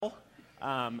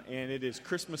and it is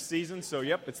Christmas season. So,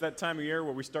 yep, it's that time of year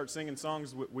where we start singing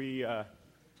songs we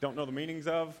don't know the meanings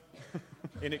of.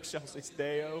 In excelsis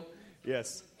Deo.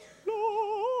 Yes.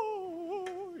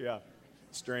 Yeah,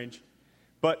 strange.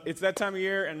 But it's that time of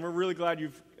year, and we're really glad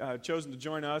you've chosen to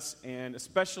join us, and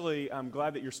especially I'm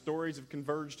glad that your stories have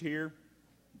converged here.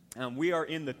 We are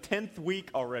in the 10th week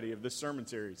already of this sermon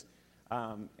series,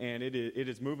 and it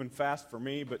is moving fast for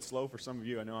me, but slow for some of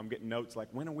you. I know I'm getting notes like,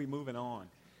 when are we moving on?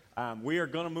 We are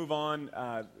going to move on.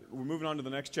 We're moving on to the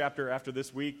next chapter after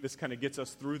this week. This kind of gets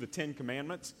us through the 10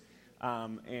 Commandments.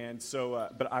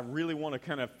 But I really want to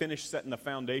kind of finish setting the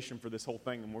foundation for this whole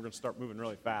thing, and we're going to start moving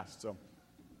really fast. So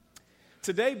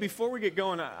today, before we get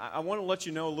going, I want to let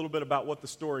you know a little bit about what the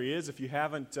story is. If you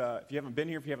haven't been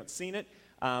here, if you haven't seen it,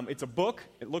 it's a book.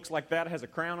 It looks like that. It has a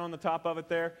crown on the top of it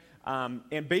there.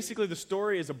 And basically, the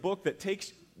story is a book that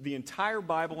takes the entire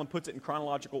Bible and puts it in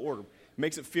chronological order.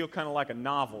 Makes it feel kind of like a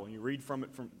novel, and you read from it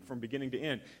from beginning to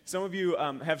end. Some of you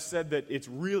have said that it's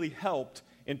really helped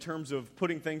in terms of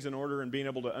putting things in order and being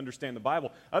able to understand the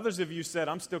Bible. Others of you said,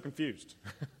 I'm still confused.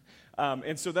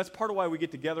 And so that's part of why we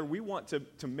get together. We want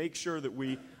to make sure that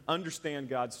we understand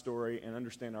God's story and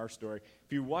understand our story.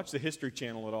 If you watch the History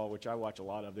Channel at all, which I watch a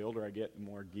lot of, the older I get, the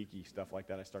more geeky stuff like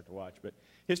that I start to watch. But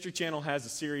History Channel has a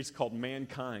series called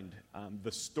Mankind,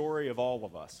 the story of all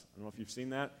of us. I don't know if you've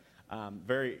seen that.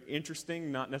 Very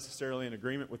interesting, not necessarily in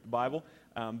agreement with the Bible,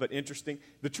 but interesting.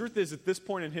 The truth is, at this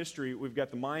point in history, we've got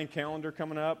the Mayan calendar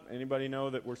coming up. Anybody know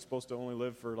that we're supposed to only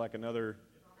live for like another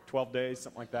 12 days,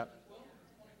 something like that?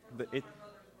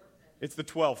 It's the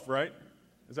 12th, right?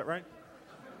 Is that right?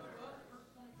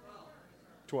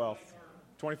 12th,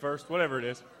 21st, whatever it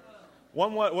is.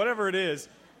 Whatever it is,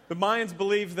 the Mayans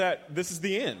believe that this is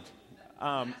the end.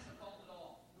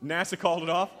 NASA called it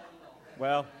off?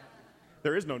 Well,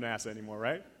 there is no NASA anymore,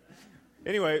 right?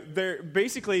 Anyway,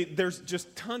 there's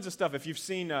just tons of stuff. If you've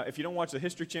seen, if you don't watch the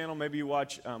History Channel, maybe you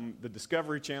watch the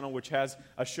Discovery Channel, which has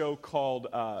a show called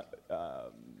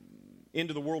End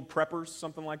of the World Preppers,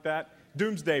 something like that.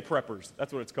 Doomsday Preppers,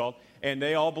 that's what it's called. And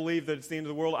they all believe that it's the end of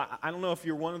the world. I don't know if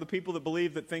you're one of the people that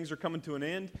believe that things are coming to an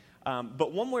end,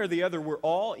 but one way or the other,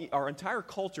 our entire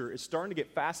culture is starting to get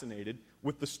fascinated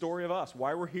with the story of us,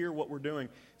 why we're here, what we're doing.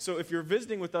 So if you're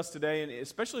visiting with us today, and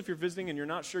especially if you're visiting and you're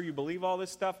not sure you believe all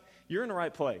this stuff, you're in the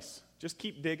right place. Just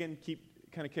keep digging,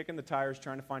 keep kind of kicking the tires,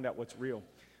 trying to find out what's real.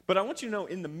 But I want you to know,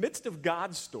 in the midst of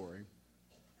God's story,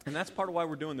 and that's part of why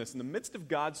we're doing this, in the midst of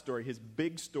God's story, his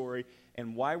big story,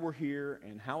 and why we're here,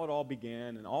 and how it all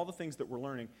began, and all the things that we're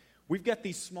learning, we've got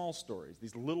these small stories,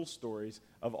 these little stories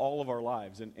of all of our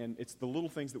lives, and it's the little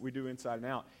things that we do inside and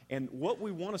out. And what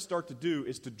we want to start to do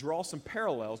is to draw some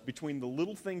parallels between the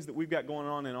little things that we've got going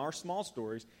on in our small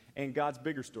stories and God's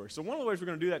bigger story. So one of the ways we're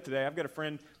going to do that today, I've got a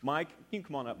friend, Mike. You can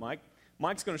come on up, Mike.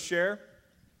 Mike's going to share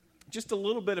just a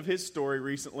little bit of his story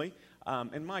recently,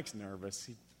 and Mike's nervous.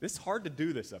 It's hard to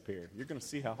do this up here. You're going to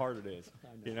see how hard it is,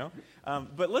 you know?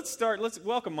 But let's start. Let's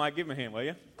welcome Mike. Give him a hand, will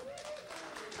you?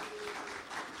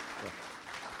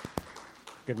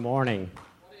 Good morning.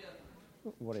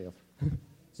 What if?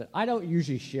 So I don't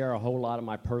usually share a whole lot of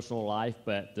my personal life,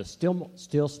 but the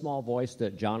still small voice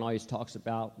that John always talks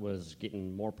about was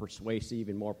getting more persuasive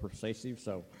and more persuasive.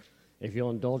 So if you'll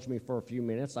indulge me for a few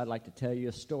minutes, I'd like to tell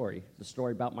you the story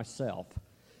about myself.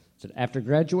 So after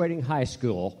graduating high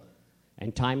school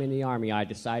and time in the Army, I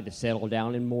decided to settle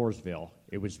down in Mooresville.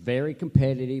 It was very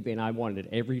competitive, and I wanted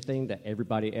everything that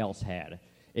everybody else had.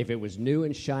 If it was new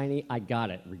and shiny, I got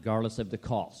it, regardless of the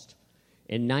cost.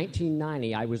 In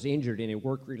 1990, I was injured in a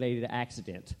work-related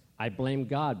accident. I blamed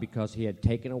God because he had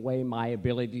taken away my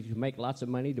ability to make lots of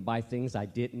money to buy things I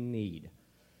didn't need.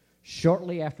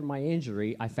 Shortly after my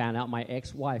injury, I found out my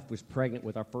ex-wife was pregnant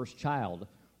with our first child.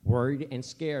 Worried and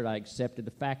scared, I accepted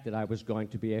the fact that I was going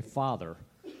to be a father.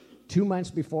 2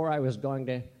 months before I was going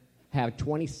to have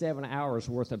 27 hours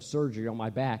worth of surgery on my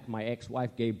back, my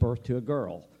ex-wife gave birth to a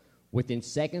girl. Within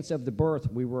seconds of the birth,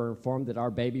 we were informed that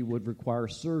our baby would require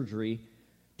surgery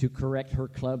to correct her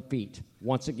club feet.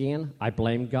 Once again, I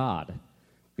blamed God.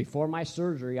 Before my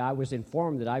surgery, I was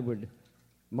informed that I would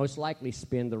most likely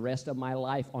spend the rest of my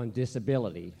life on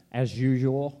disability. As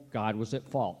usual, God was at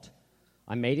fault.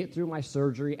 I made it through my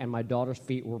surgery, and my daughter's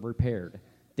feet were repaired.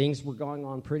 Things were going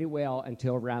on pretty well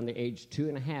until around the age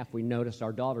 2.5, we noticed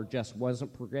our daughter just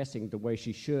wasn't progressing the way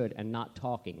she should and not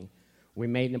talking. We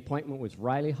made an appointment with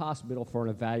Riley Hospital for an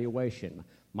evaluation.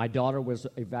 My daughter was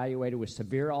evaluated with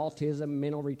severe autism,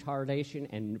 mental retardation,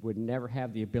 and would never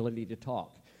have the ability to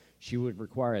talk. She would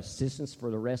require assistance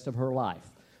for the rest of her life.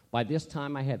 By this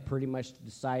time, I had pretty much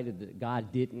decided that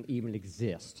God didn't even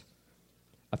exist.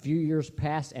 A few years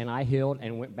passed, and I healed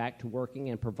and went back to working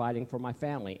and providing for my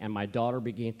family, and my daughter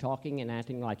began talking and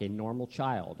acting like a normal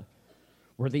child.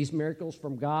 Were these miracles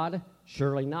from God?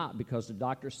 Surely not, because the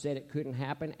doctor said it couldn't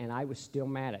happen, and I was still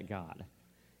mad at God.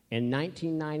 In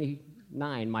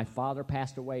 1999, my father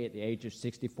passed away at the age of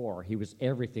 64. He was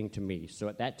everything to me, so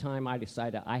at that time I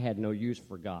decided I had no use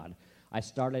for God. I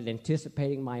started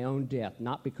anticipating my own death,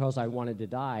 not because I wanted to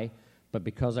die, but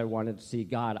because I wanted to see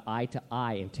God eye to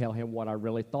eye and tell him what I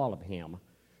really thought of him.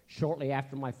 Shortly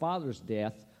after my father's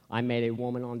death, I met a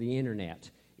woman on the internet.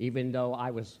 Even though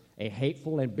I was a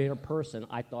hateful and bitter person,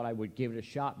 I thought I would give it a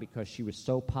shot because she was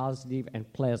so positive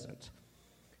and pleasant.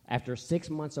 After 6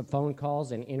 months of phone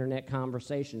calls and internet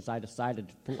conversations, I decided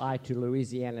to fly to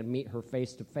Louisiana and meet her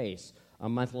face to face. A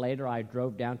month later, I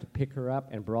drove down to pick her up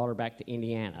and brought her back to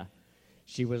Indiana.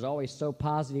 She was always so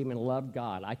positive and loved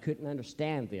God. I couldn't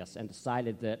understand this and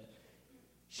decided that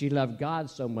she loved God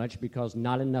so much because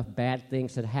not enough bad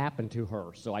things had happened to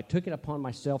her. So I took it upon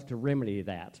myself to remedy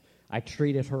that. I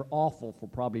treated her awful for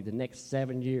probably the next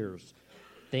 7 years,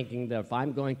 thinking that if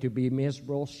I'm going to be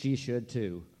miserable, she should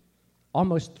too.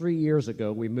 Almost 3 years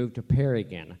ago, we moved to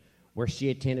Perrigan, where she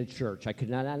attended church. I could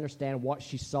not understand what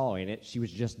she saw in it. She was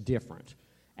just different.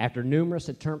 After numerous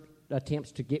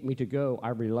attempts to get me to go, I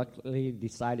reluctantly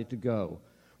decided to go.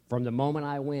 From the moment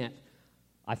I went,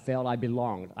 I felt I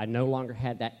belonged. I no longer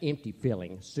had that empty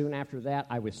feeling. Soon after that,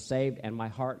 I was saved and my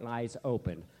heart and eyes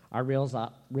opened. I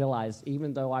realized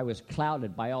even though I was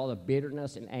clouded by all the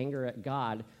bitterness and anger at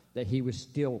God, that he was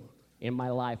still in my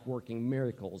life working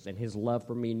miracles, and his love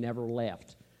for me never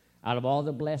left. Out of all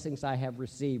the blessings I have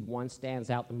received, one stands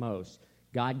out the most.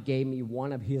 God gave me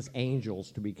one of his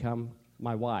angels to become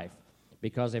my wife,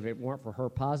 because if it weren't for her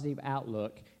positive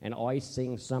outlook and always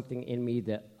seeing something in me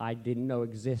that I didn't know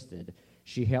existed,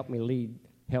 she helped lead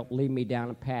me down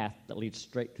a path that leads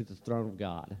straight to the throne of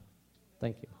God.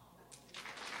 Thank you.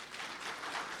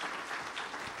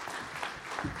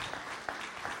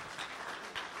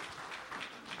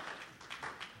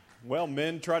 Well,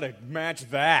 men, try to match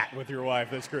that with your wife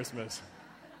this Christmas.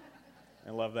 I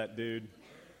love that dude.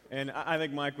 And I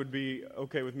think Mike would be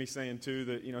okay with me saying, too,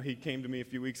 that, he came to me a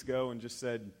few weeks ago and just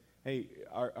said, hey,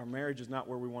 our marriage is not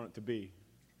where we want it to be.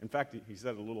 In fact, he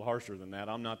said it a little harsher than that.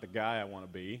 I'm not the guy I want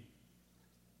to be.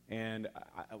 And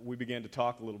we began to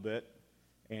talk a little bit,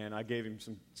 and I gave him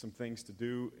some things to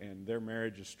do, and their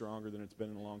marriage is stronger than it's been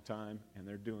in a long time, and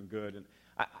they're doing good. And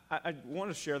I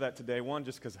want to share that today, one,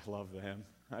 just because I love them.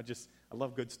 I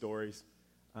love good stories.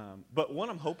 But one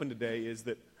I'm hoping today is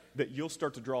that you'll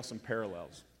start to draw some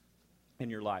parallels in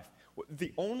your life.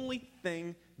 The only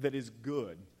thing that is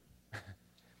good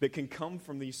that can come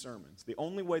from these sermons, the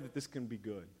only way that this can be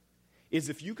good, is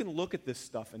if you can look at this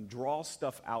stuff and draw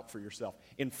stuff out for yourself.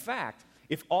 In fact,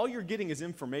 if all you're getting is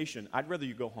information, I'd rather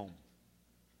you go home.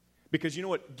 Because you know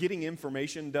what getting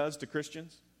information does to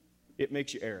Christians? It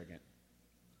makes you arrogant.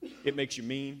 It makes you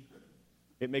mean.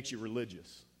 It makes you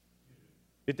religious.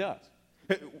 It does.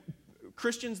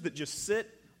 Christians that just sit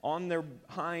on their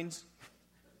hinds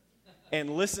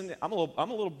and listen. I'm a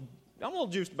little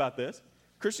juiced about this.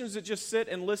 Christians that just sit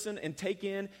and listen and take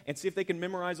in and see if they can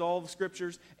memorize all the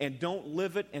scriptures and don't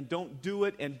live it and don't do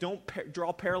it and don't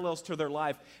draw parallels to their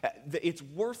life. It's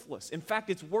worthless. In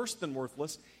fact, it's worse than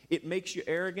worthless. It makes you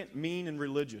arrogant, mean, and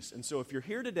religious. And so if you're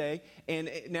here today, and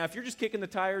now if you're just kicking the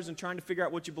tires and trying to figure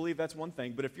out what you believe, that's one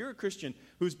thing. But if you're a Christian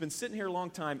who's been sitting here a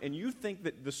long time and you think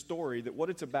that the story, that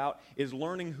what it's about is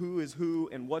learning who is who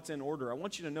and what's in order, I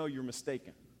want you to know you're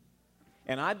mistaken.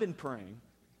 And I've been praying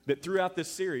that throughout this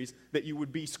series that you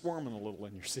would be squirming a little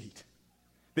in your seat,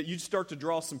 that you'd start to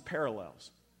draw some parallels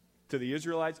to the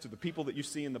Israelites, to the people that you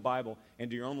see in the Bible,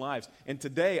 and to your own lives. And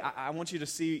today, I want you to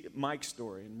see Mike's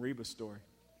story and Reba's story.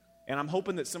 And I'm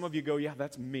hoping that some of you go, yeah,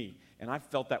 that's me. And I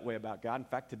felt that way about God. In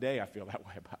fact, today I feel that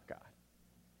way about God.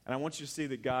 And I want you to see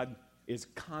that God is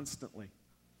constantly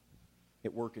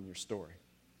at work in your story.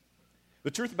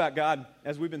 The truth about God,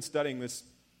 as we've been studying this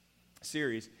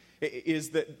series, is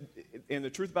that, and the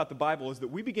truth about the Bible is that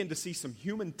we begin to see some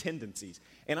human tendencies.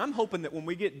 And I'm hoping that when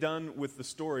we get done with the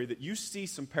story, that you see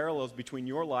some parallels between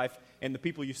your life and the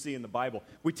people you see in the Bible.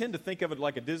 We tend to think of it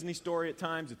like a Disney story at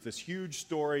times. It's this huge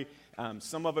story.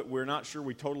 Some of it we're not sure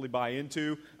we totally buy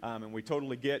into, and we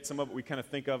totally get. Some of it we kind of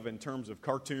think of in terms of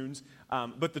cartoons.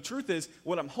 But the truth is,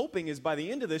 what I'm hoping is by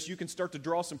the end of this, you can start to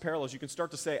draw some parallels. You can start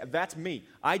to say, that's me.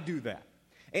 I do that.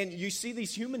 And you see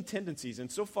these human tendencies, and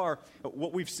so far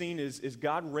what we've seen is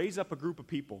God raise up a group of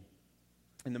people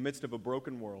in the midst of a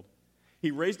broken world.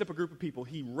 He raised up a group of people.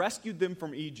 He rescued them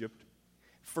from Egypt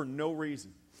for no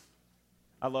reason.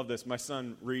 I love this. My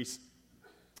son Reese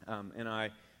and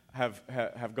I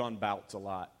have gone bouts a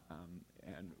lot,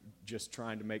 and just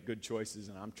trying to make good choices,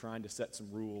 and I'm trying to set some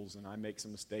rules, and I make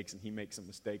some mistakes, and he makes some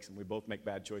mistakes, and we both make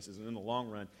bad choices. And in the long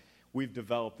run, we've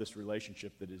developed this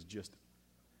relationship that is just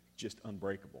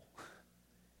unbreakable.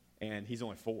 And he's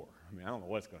only 4. I mean, I don't know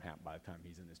what's going to happen by the time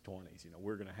he's in his 20s.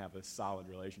 We're going to have a solid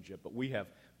relationship. But we have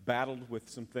battled with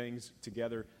some things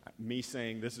together, me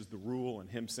saying this is the rule and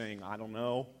him saying I don't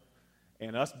know,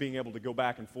 and us being able to go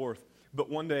back and forth. But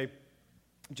one day,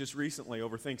 just recently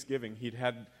over Thanksgiving, he'd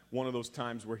had one of those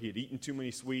times where he had eaten too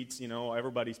many sweets.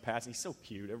 Everybody's passing. He's so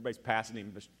cute. Everybody's passing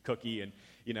him a cookie, and,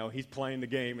 he's playing the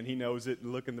game, and he knows it,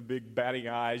 and looking the big batting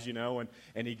eyes,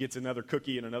 and he gets another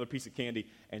cookie and another piece of candy.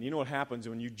 And you know what happens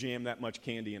when you jam that much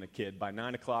candy in a kid? By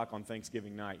 9 o'clock on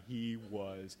Thanksgiving night,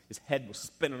 his head was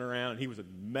spinning around, and he was a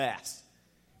mess,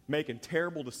 making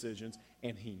terrible decisions,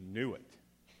 and he knew it.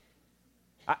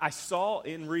 I saw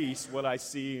in Reese what I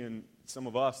see in some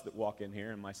of us that walk in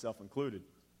here, and myself included.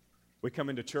 We come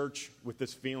into church with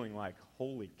this feeling like,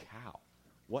 holy cow,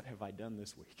 what have I done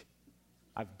this week?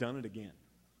 I've done it again.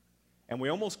 And we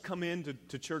almost come into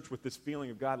church with this feeling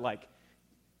of God like,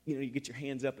 you get your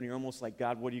hands up and you're almost like,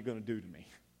 God, what are you going to do to me?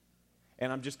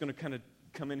 And I'm just going to kind of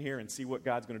come in here and see what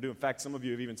God's going to do. In fact, some of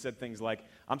you have even said things like,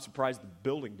 I'm surprised the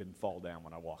building didn't fall down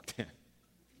when I walked in.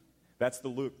 That's the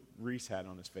look Reese had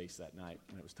on his face that night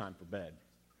when it was time for bed.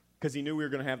 Because he knew we were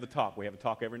going to have the talk. We have a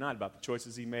talk every night about the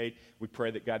choices he made. We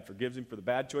pray that God forgives him for the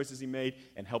bad choices he made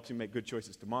and helps him make good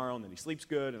choices tomorrow, and then he sleeps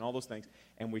good and all those things.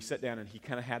 And we sat down, and he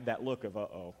kind of had that look of,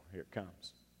 uh-oh, here it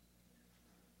comes.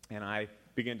 And I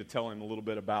began to tell him a little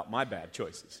bit about my bad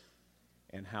choices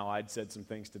and how I'd said some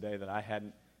things today that I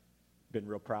hadn't been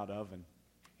real proud of. And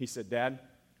he said, Dad,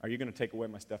 are you going to take away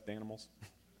my stuffed animals?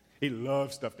 He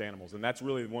loves stuffed animals, and that's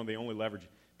really one of the only leverage.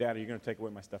 Dad, are you going to take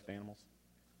away my stuffed animals?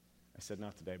 I said,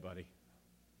 not today, buddy.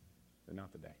 I said,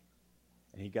 not today.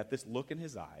 And he got this look in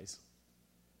his eyes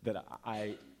that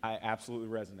I absolutely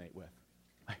resonate with.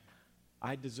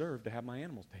 I deserve to have my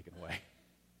animals taken away.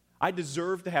 I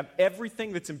deserve to have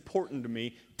everything that's important to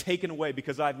me taken away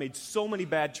because I've made so many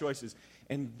bad choices.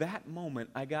 And that moment,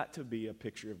 I got to be a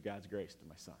picture of God's grace to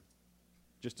my son.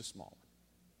 Just a small one.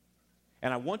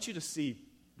 And I want you to see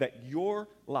that your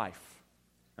life,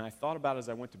 and I thought about it as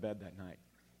I went to bed that night,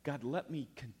 God, let me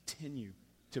continue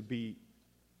to be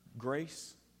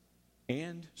grace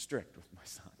and strict with my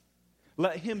son.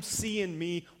 Let him see in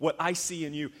me what I see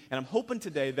in you. And I'm hoping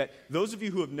today that those of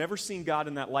you who have never seen God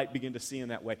in that light begin to see in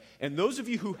that way. And those of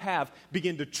you who have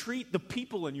begin to treat the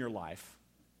people in your life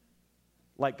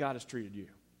like God has treated you.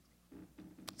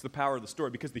 It's the power of the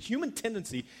story, because the human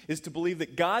tendency is to believe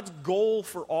that God's goal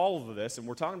for all of this, and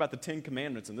we're talking about the 10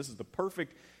 Commandments, and this is the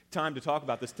perfect time to talk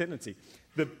about this tendency,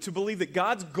 to believe that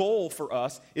God's goal for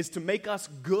us is to make us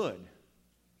good,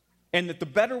 and that the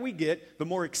better we get, the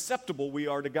more acceptable we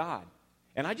are to God.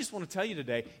 And I just want to tell you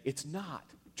today, it's not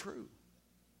true.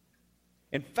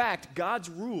 In fact, God's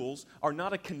rules are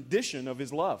not a condition of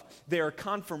his love. They are a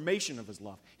confirmation of his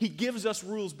love. He gives us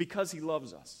rules because he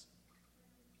loves us.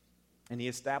 And he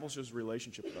establishes a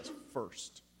relationship with us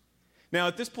first. Now,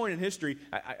 at this point in history,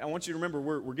 I want you to remember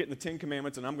we're getting the 10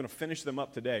 Commandments, and I'm going to finish them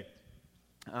up today.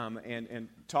 And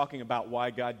talking about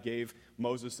why God gave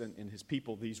Moses and his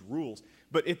people these rules.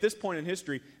 But at this point in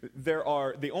history,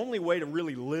 the only way to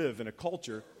really live in a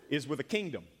culture is with a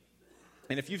kingdom.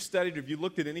 And if you've studied, if you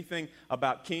looked at anything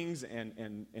about kings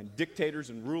and dictators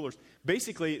and rulers,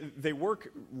 basically they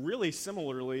work really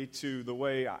similarly to the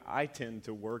way I tend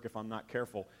to work, if I'm not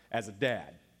careful, as a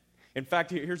dad. In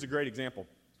fact, here's a great example.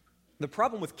 The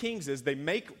problem with kings is they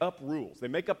make up rules. They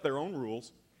make up their own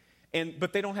rules,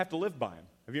 but they don't have to live by them.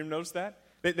 Have you ever noticed that?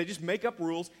 They just make up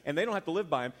rules, and they don't have to live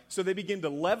by them, so they begin to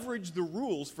leverage the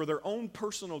rules for their own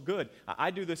personal good.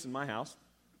 I do this in my house,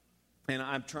 and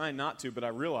I'm trying not to, but I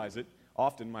realize it.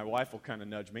 Often my wife will kind of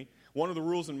nudge me. One of the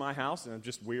rules in my house, and I'm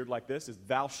just weird like this, is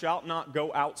thou shalt not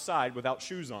go outside without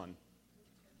shoes on.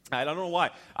 I don't know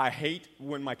why. I hate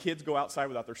when my kids go outside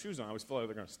without their shoes on. I always feel like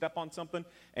they're going to step on something,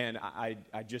 and I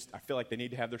feel like they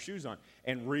need to have their shoes on.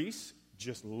 And Reese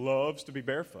just loves to be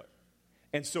barefoot.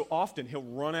 And so often he'll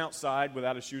run outside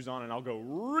without his shoes on, and I'll go,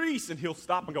 Reese, and he'll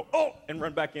stop and go, oh, and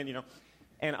run back in,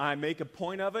 And I make a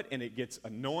point of it, and it gets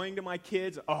annoying to my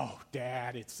kids. Oh,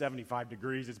 Dad, it's 75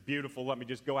 degrees. It's beautiful. Let me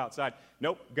just go outside.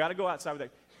 Nope, got to go outside with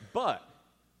that. But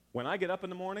when I get up in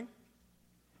the morning,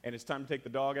 and it's time to take the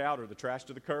dog out or the trash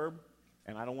to the curb,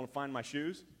 and I don't want to find my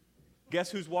shoes,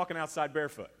 guess who's walking outside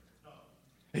barefoot?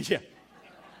 Yeah.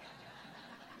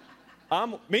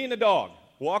 Me and the dog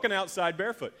walking outside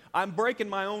barefoot. I'm breaking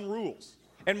my own rules.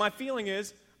 And my feeling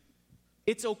is,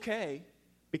 it's okay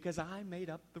because I made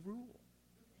up the rule.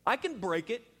 I can break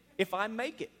it if I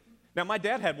make it. Now, my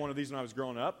dad had one of these when I was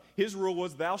growing up. His rule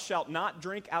was, thou shalt not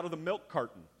drink out of the milk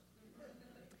carton.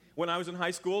 When I was in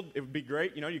high school, it would be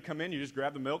great. You come in, you just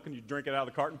grab the milk, and you drink it out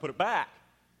of the carton and put it back.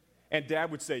 And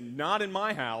Dad would say, not in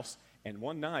my house. And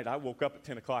one night, I woke up at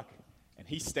 10 o'clock, and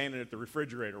he's standing at the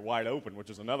refrigerator wide open, which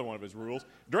is another one of his rules,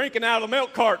 drinking out of the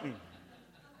milk carton.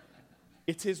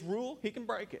 It's his rule. He can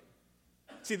break it.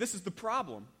 See, this is the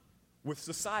problem with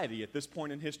society at this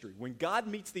point in history. When God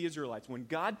meets the Israelites, when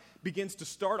God begins to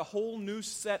start a whole new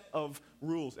set of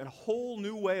rules and a whole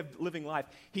new way of living life,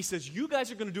 he says, you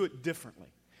guys are going to do it differently.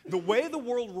 The way the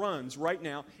world runs right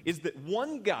now is that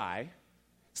one guy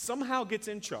somehow gets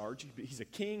in charge. He's a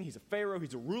king, he's a pharaoh,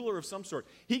 he's a ruler of some sort.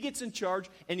 He gets in charge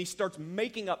and he starts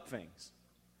making up things.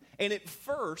 And at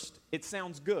first, it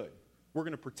sounds good. We're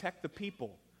going to protect the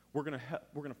people. We're going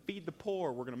to feed the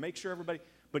poor. We're going to make sure everybody.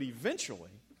 But eventually,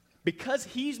 because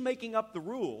he's making up the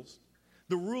rules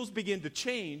begin to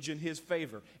change in his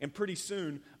favor. And pretty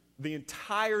soon, the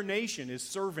entire nation is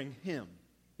serving him.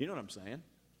 You know what I'm saying?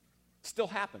 Still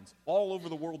happens all over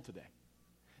the world today.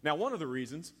 Now, one of the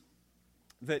reasons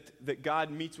that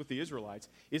God meets with the Israelites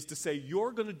is to say,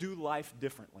 you're going to do life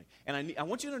differently. And I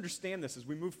want you to understand this as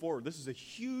we move forward. This is a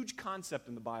huge concept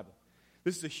in the Bible.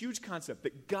 This is a huge concept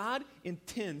that God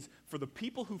intends for the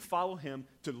people who follow him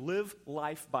to live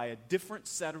life by a different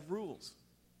set of rules.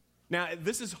 Now,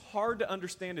 this is hard to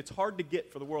understand. It's hard to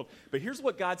get for the world. But here's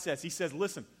what God says. He says,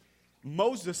 listen,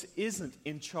 Moses isn't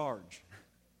in charge.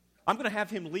 I'm going to have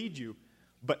him lead you,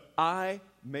 but I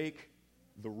make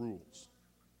the rules.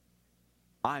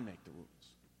 I make the rules.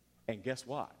 And guess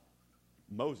what?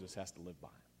 Moses has to live by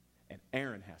them, and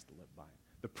Aaron has to live by them.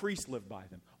 The priests live by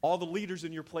them. All the leaders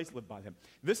in your place live by them.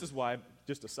 This is why,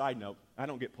 just a side note, I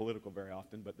don't get political very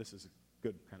often, but this is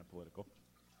good kind of political.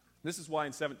 This is why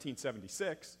in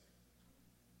 1776,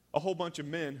 a whole bunch of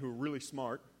men who were really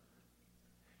smart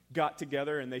got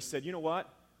together and they said, you know what?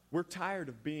 We're tired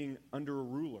of being under a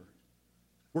ruler.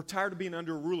 We're tired of being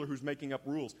under a ruler who's making up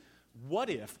rules.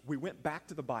 What if we went back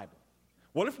to the Bible?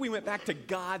 What if we went back to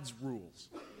God's rules?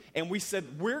 And we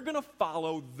said, we're going to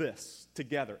follow this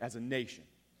together as a nation.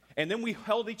 And then we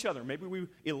held each other. Maybe we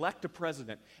elect a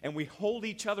president, and we hold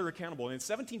each other accountable. And in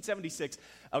 1776,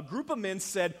 a group of men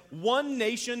said, one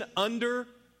nation under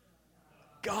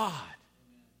God.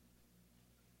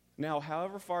 Now,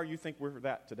 however far you think we're from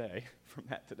that today,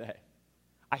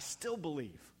 I still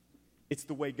believe it's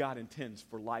the way God intends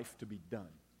for life to be done.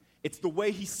 It's the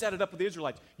way he set it up with the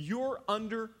Israelites. You're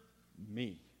under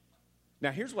me.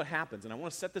 Now, here's what happens, and I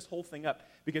want to set this whole thing up,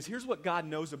 because here's what God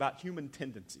knows about human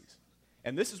tendencies.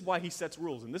 And this is why he sets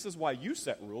rules, and this is why you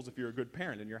set rules if you're a good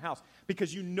parent in your house,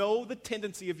 because you know the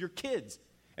tendency of your kids.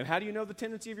 And how do you know the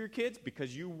tendency of your kids?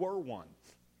 Because you were one.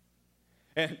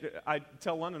 And I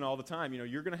tell London all the time,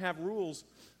 you're going to have rules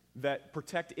that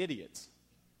protect idiots,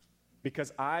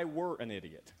 because I were an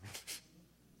idiot.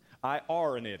 I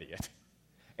are an idiot.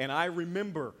 And I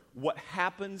remember what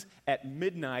happens at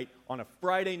midnight on a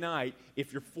Friday night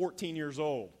if you're 14 years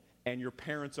old and your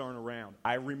parents aren't around.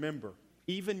 I remember.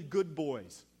 Even good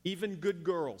boys, even good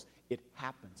girls, it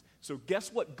happens. So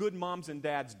guess what good moms and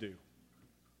dads do?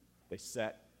 They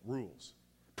set rules.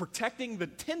 Protecting the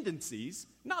tendencies,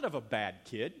 not of a bad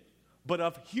kid, but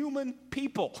of human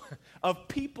people, of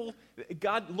people.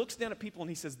 God looks down at people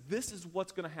and he says, this is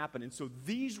what's going to happen. And so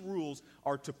these rules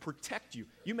are to protect you.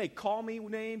 You may call me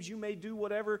names, you may do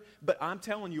whatever, but I'm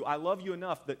telling you, I love you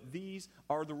enough that these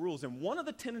are the rules. And one of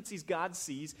the tendencies God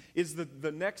sees is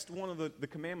the next one of the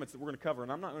commandments that we're going to cover.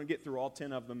 And I'm not going to get through all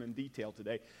 10 of them in detail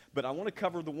today, but I want to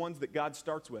cover the ones that God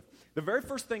starts with. The very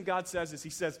first thing God says is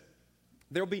he says,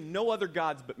 there'll be no other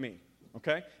gods but me.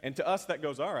 Okay? And to us, that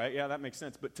goes, all right, yeah, that makes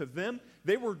sense. But to them,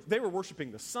 they were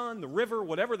worshiping the sun, the river,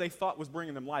 whatever they thought was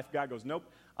bringing them life. God goes, nope,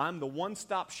 I'm the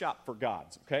one-stop shop for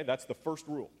gods. Okay? That's the first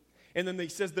rule. And then he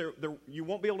says you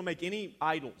won't be able to make any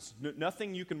idols,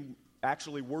 nothing you can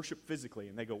actually worship physically.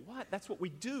 And they go, what? That's what we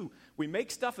do. We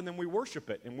make stuff and then we worship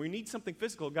it. And we need something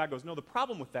physical. God goes, no, the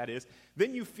problem with that is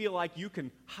then you feel like you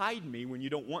can hide me when you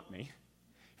don't want me.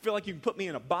 You feel like you can put me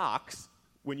in a box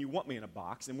when you want me in a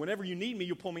box, and whenever you need me,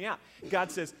 you'll pull me out. God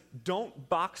says, don't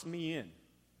box me in.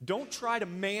 Don't try to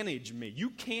manage me. You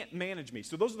can't manage me.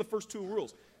 So those are the first two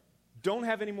rules. Don't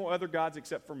have any more other gods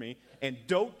except for me, and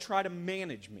don't try to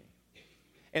manage me.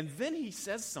 And then he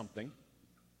says something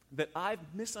that I've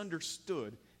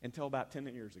misunderstood until about 10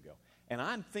 years ago. And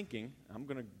I'm thinking, I'm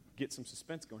going to get some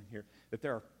suspense going here, that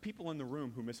there are people in the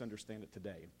room who misunderstand it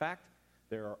today. In fact,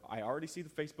 I already see the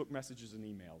Facebook messages and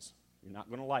emails. You're not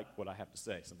going to like what I have to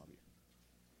say, some of you.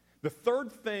 The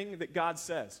third thing that God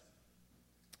says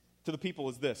to the people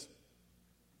is this.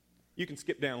 You can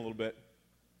skip down a little bit.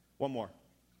 One more.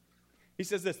 He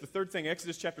says this, the third thing,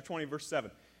 Exodus chapter 20, verse 7.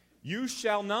 You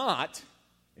shall not,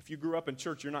 if you grew up in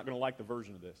church, you're not going to like the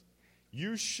version of this.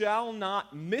 You shall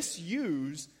not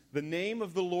misuse the name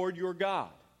of the Lord your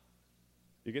God.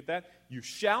 You get that? You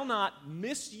shall not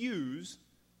misuse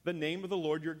the name of the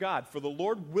Lord your God, for the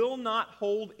Lord will not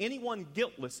hold anyone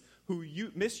guiltless who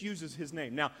misuses his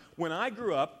name. Now, when I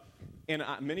grew up, and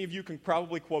many of you can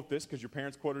probably quote this because your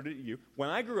parents quoted it to you. When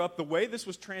I grew up, the way this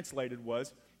was translated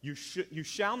was, you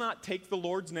shall not take the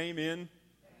Lord's name in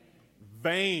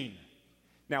vain.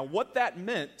 Now, what that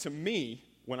meant to me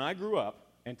when I grew up,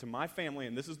 and to my family,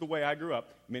 and this is the way I grew up,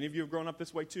 many of you have grown up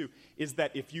this way too, is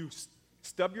that if you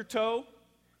stub your toe,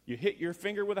 you hit your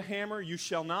finger with a hammer, you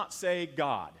shall not say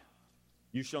God.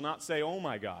 You shall not say, oh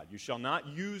my God. You shall not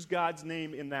use God's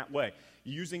name in that way,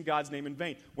 using God's name in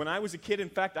vain. When I was a kid, in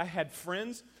fact, I had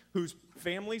friends whose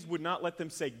families would not let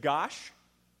them say gosh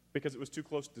because it was too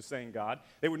close to saying God.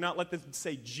 They would not let them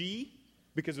say G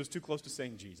because it was too close to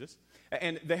saying Jesus.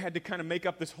 And they had to kind of make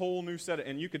up this whole new set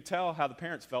and you could tell how the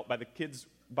parents felt by the kids,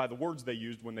 by the words they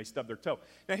used when they stubbed their toe.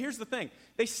 Now, here's the thing.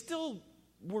 They still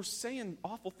were saying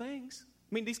awful things.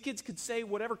 I mean, these kids could say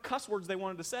whatever cuss words they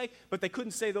wanted to say, but they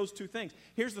couldn't say those two things.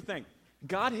 Here's the thing.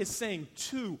 God is saying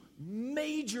two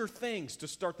major things to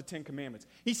start the Ten Commandments.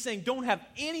 He's saying, don't have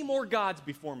any more gods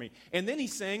before me. And then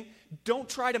he's saying, don't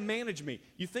try to manage me.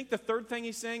 You think the third thing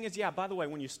he's saying is, yeah, by the way,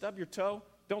 when you stub your toe,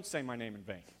 don't say my name in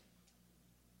vain.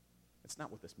 That's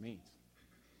not what this means.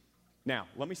 Now,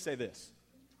 let me say this.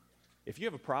 If you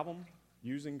have a problem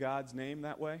using God's name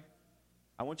that way,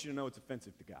 I want you to know it's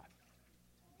offensive to God.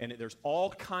 And there's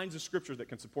all kinds of scriptures that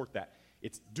can support that.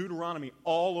 It's Deuteronomy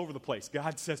all over the place.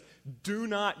 God says, do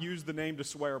not use the name to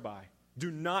swear by. Do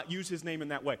not use his name in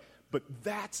that way. But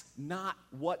that's not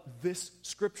what this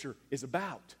scripture is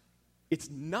about. It's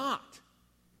not.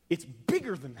 It's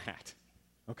bigger than that.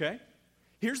 Okay?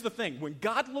 Here's the thing. When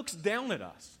God looks down at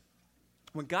us,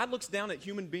 when God looks down at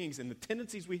human beings and the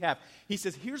tendencies we have, he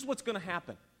says, here's what's going to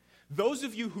happen. Those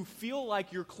of you who feel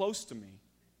like you're close to me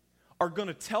are going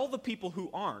to tell the people who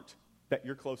aren't that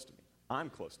you're close to me. I'm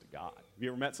close to God. Have you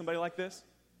ever met somebody like this?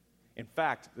 In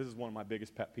fact, this is one of my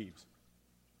biggest pet peeves.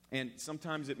 And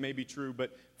sometimes it may be true,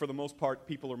 but for the most part,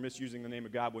 people are misusing the name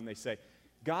of God when they say,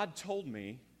 God told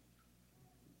me,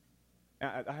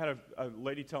 I had a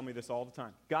lady tell me this all the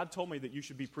time, God told me that you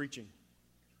should be preaching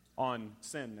on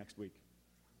sin next week.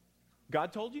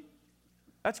 God told you?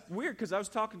 That's weird because I was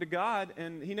talking to God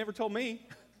and he never told me.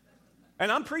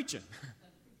 And I'm preaching.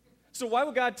 So why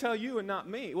would God tell you and not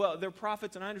me? Well, they're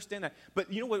prophets, and I understand that.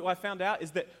 But you know what I found out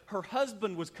is that her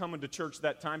husband was coming to church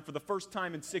that time for the first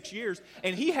time in 6 years,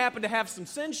 and he happened to have some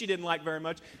sin she didn't like very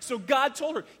much. So God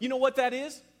told her, you know what that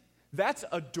is? That's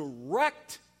a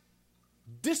direct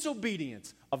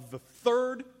disobedience of the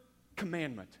third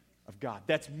commandment of God.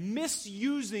 That's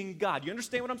misusing God. You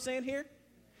understand what I'm saying here?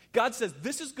 God says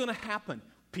this is going to happen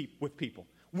with people.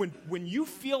 When you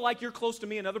feel like you're close to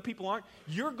me and other people aren't,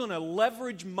 you're going to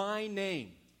leverage my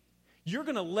name. You're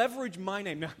going to leverage my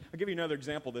name. Now, I'll give you another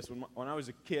example of this. When I was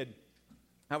a kid,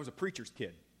 I was a preacher's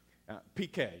kid,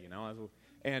 PK, you know.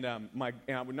 And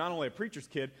I was not only a preacher's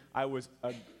kid, I was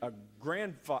a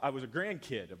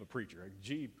grandkid of a preacher, a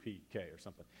GPK or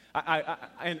something.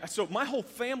 And so my whole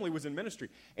family was in ministry.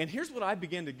 And here's what I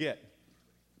began to get.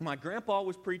 My grandpa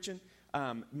was preaching.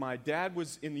 My dad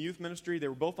was in the youth ministry. They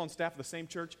were both on staff of the same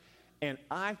church, and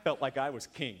I felt like I was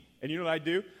king. And you know what I'd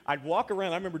do? I'd walk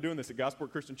around. I remember doing this at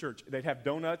Gosport Christian Church. They'd have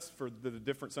donuts for the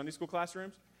different Sunday school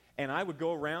classrooms, and I would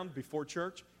go around before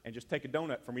church and just take a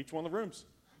donut from each one of the rooms.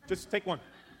 Just take one.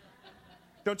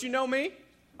 Don't you know me?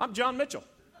 I'm John Mitchell.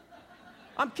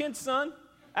 I'm Ken's son,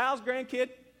 Al's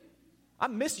grandkid.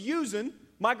 I'm misusing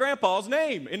my grandpa's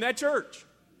name in that church.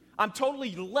 I'm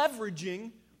totally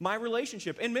leveraging my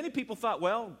relationship. And many people thought,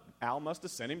 well, Al must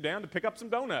have sent him down to pick up some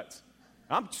donuts.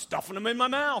 I'm stuffing them in my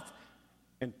mouth.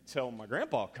 Until my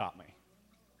grandpa caught me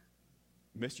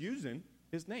misusing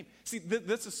his name. See,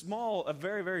 that's a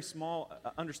very, very small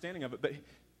understanding of it, but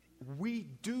we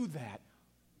do that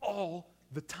all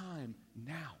the time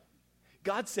now.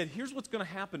 God said, here's what's going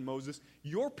to happen, Moses.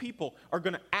 Your people are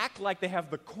going to act like they have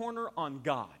the corner on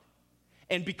God.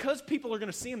 And because people are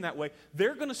going to see him that way,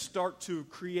 they're going to start to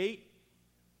create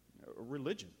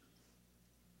religion.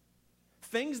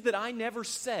 Things that I never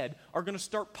said are going to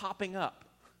start popping up.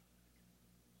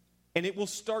 And it will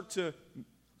start to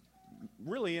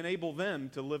really enable them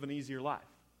to live an easier life.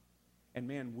 And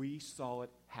man, we saw it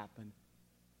happen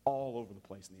all over the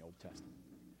place in the Old Testament,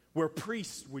 where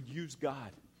priests would use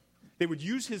God. They would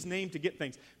use his name to get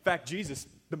things. In fact, Jesus,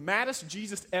 the maddest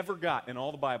Jesus ever got in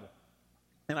all the Bible,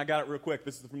 And I got it real quick.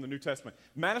 This is from the New Testament.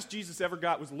 The maddest Jesus ever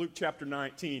got was Luke chapter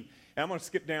 19. And I'm going to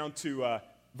skip down to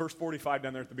verse 45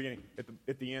 down there at the beginning,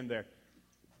 at the end there.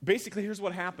 Basically, here's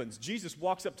what happens. Jesus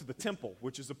walks up to the temple,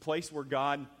 which is a place where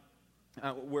God,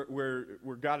 where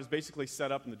God is basically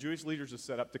set up, and the Jewish leaders are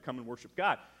set up to come and worship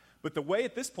God. But the way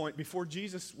at this point, before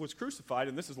Jesus was crucified,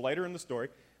 and this is later in the story,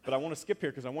 but I want to skip here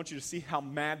because I want you to see how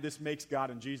mad this makes God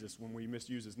and Jesus when we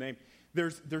misuse his name.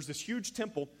 There's this huge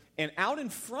temple, and out in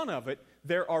front of it,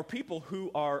 there are people who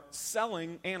are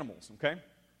selling animals, okay?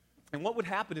 And what would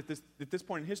happen at this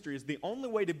point in history is the only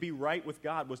way to be right with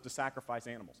God was to sacrifice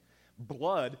animals.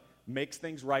 Blood makes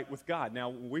things right with God. Now,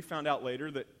 we found out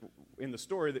later that in the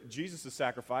story that Jesus'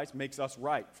 sacrifice makes us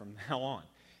right from now on.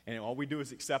 And all we do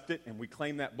is accept it, and we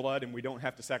claim that blood, and we don't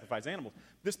have to sacrifice animals.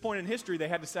 At this point in history, they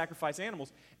had to sacrifice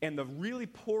animals, and the really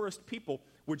poorest people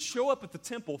would show up at the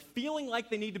temple feeling like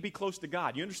they need to be close to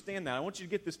God. You understand that? I want you to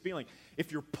get this feeling.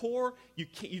 If you're poor,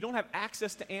 you don't have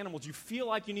access to animals, you feel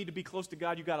like you need to be close to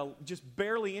God, you got just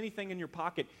barely anything in your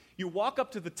pocket. You walk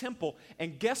up to the temple,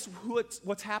 and guess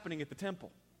what's happening at the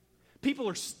temple? People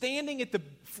are standing at the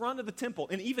front of the temple,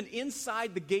 and even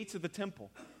inside the gates of the temple,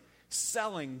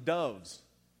 selling doves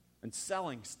and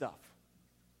selling stuff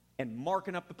and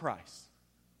marking up the price.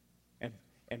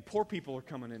 And poor people are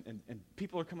coming in, and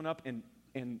people are coming up,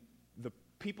 and the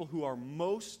people who are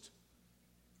most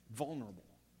vulnerable,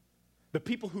 the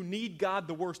people who need God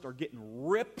the worst, are getting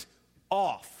ripped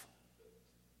off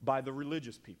by the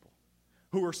religious people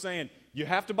who are saying, you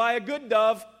have to buy a good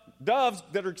doves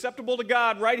that are acceptable to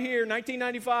God right here,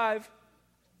 1995.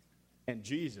 And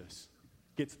Jesus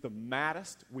gets the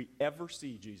maddest we ever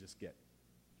see Jesus get.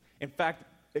 In fact,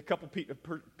 a couple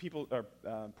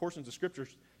portions of Scripture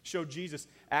show Jesus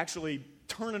actually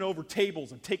turning over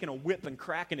tables and taking a whip and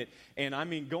cracking it, and I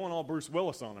mean going all Bruce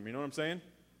Willis on them, you know what I'm saying?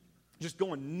 Just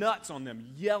going nuts on them,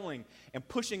 yelling and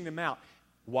pushing them out.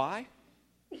 Why?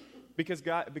 Because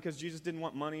Jesus didn't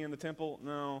want money in the temple?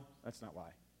 No, that's not why.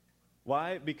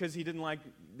 Why? Because he didn't like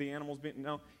the animals being...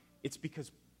 No, it's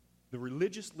because the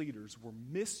religious leaders were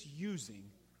misusing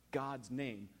God's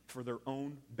name for their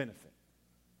own benefit.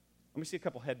 Let me see a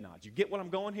couple head nods. You get what I'm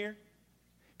going here?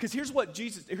 Because here's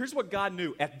what God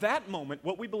knew. At that moment,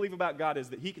 what we believe about God is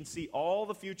that he can see all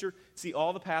the future, see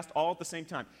all the past, all at the same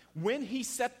time. When he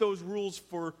set those rules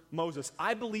for Moses,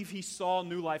 I believe he saw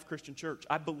New Life Christian Church.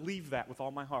 I believe that with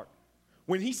all my heart.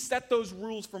 When he set those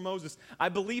rules for Moses, I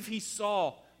believe he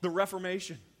saw the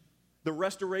Reformation, the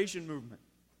Restoration movement.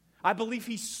 I believe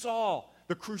he saw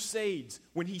the Crusades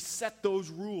when he set those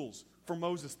rules for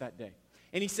Moses that day.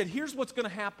 And he said, here's what's going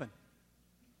to happen.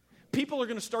 People are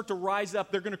going to start to rise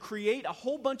up. They're going to create a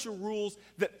whole bunch of rules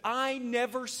that I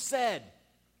never said.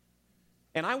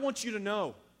 And I want you to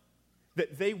know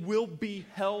that they will be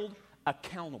held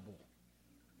accountable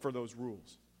for those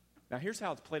rules. Now, here's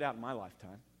how it's played out in my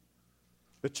lifetime.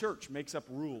 The church makes up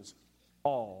rules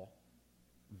all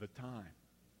the time.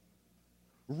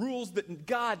 Rules that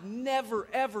God never,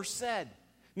 ever said.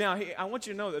 Now, I want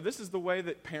you to know that this is the way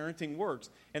that parenting works,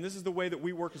 and this is the way that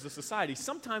we work as a society.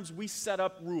 Sometimes we set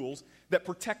up rules that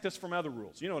protect us from other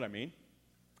rules. You know what I mean?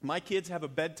 My kids have a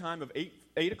bedtime of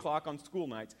 8 o'clock on school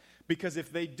nights because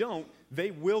if they don't,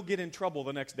 they will get in trouble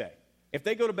the next day. If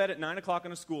they go to bed at 9 o'clock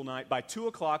on a school night, by 2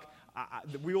 o'clock,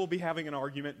 we will be having an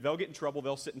argument. They'll get in trouble.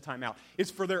 They'll sit in timeout. It's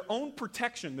for their own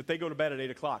protection that they go to bed at 8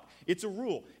 o'clock. It's a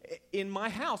rule. In my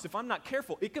house, if I'm not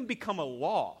careful, it can become a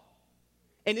law.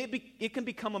 And it can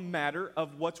become a matter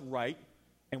of what's right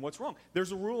and what's wrong.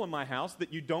 There's a rule in my house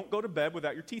that you don't go to bed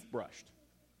without your teeth brushed.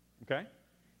 Okay?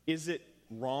 Is it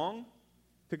wrong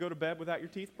to go to bed without your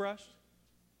teeth brushed?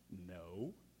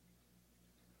 No.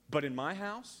 But in my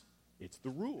house, it's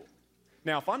the rule.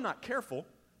 Now, if I'm not careful,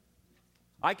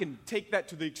 I can take that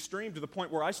to the extreme to the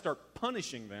point where I start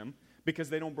punishing them because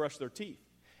they don't brush their teeth.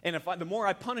 And the more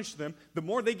I punish them, the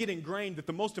more they get ingrained that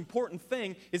the most important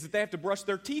thing is that they have to brush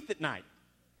their teeth at night.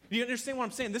 Do you understand what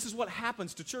I'm saying? This is what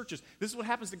happens to churches. This is what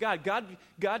happens to God.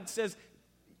 God says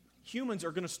humans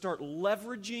are going to start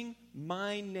leveraging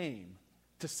my name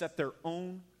to set their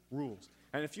own rules.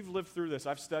 And if you've lived through this,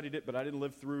 I've studied it, but I didn't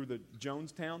live through the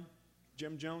Jonestown.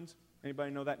 Jim Jones?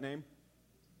 Anybody know that name?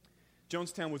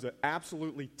 Jonestown was an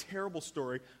absolutely terrible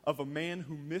story of a man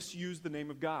who misused the name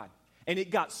of God. And it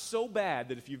got so bad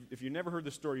that if you've never heard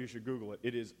the story, you should Google it.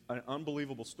 It is an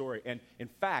unbelievable story. And in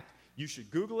fact, you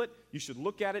should Google it, you should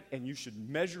look at it, and you should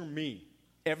measure me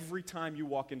every time you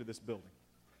walk into this building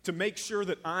to make sure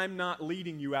that I'm not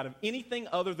leading you out of anything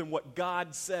other than what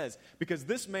God says. Because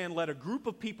this man led a group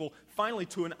of people finally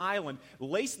to an island,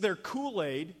 laced their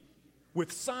Kool-Aid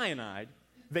with cyanide.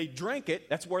 They drank it.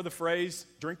 That's where the phrase,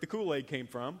 drink the Kool-Aid, came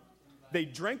from. They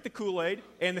drank the Kool-Aid,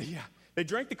 and they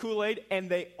drank the Kool-Aid, and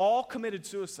they all committed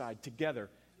suicide together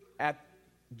at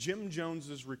Jim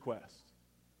Jones's request.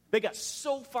 They got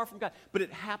so far from God, but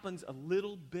it happens a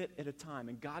little bit at a time.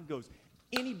 And God goes,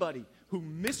 anybody who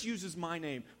misuses my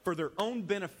name for their own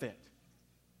benefit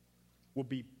will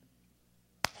be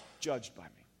judged by me.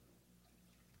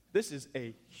 This is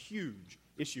a huge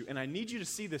issue, and I need you to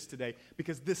see this today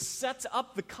because this sets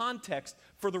up the context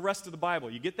for the rest of the Bible.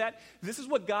 You get that? This is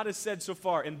what God has said so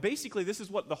far, and basically this is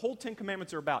what the whole Ten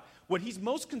Commandments are about. What he's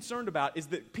most concerned about is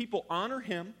that people honor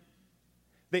him.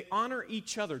 They honor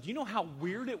each other. Do you know how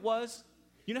weird it was?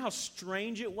 You know how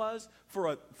strange it was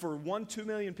for 2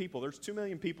 million people? There's 2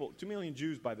 million people, 2 million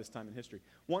Jews by this time in history.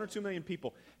 1 or 2 million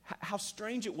people. How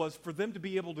strange it was for them to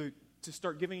be able to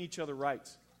start giving each other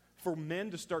rights. For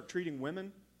men to start treating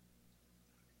women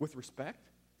with respect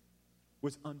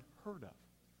was unheard of.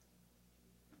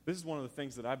 This is one of the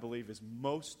things that I believe is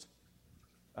most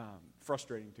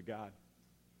frustrating to God.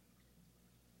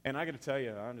 And I got to tell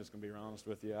you, I'm just going to be honest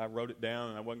with you. I wrote it down,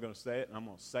 and I wasn't going to say it, and I'm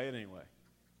going to say it anyway.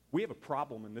 We have a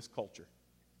problem in this culture.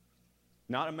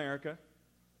 Not America,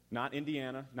 not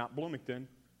Indiana, not Bloomington,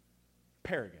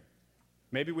 Paragon.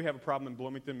 Maybe we have a problem in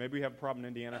Bloomington, maybe we have a problem in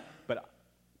Indiana, but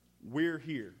we're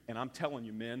here, and I'm telling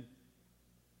you, men,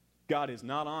 God is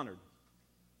not honored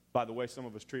by the way some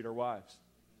of us treat our wives.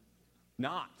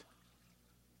 Not.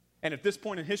 And at this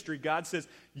point in history, God says,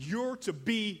 you're to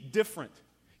be different.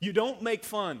 You don't make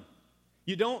fun.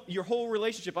 Your whole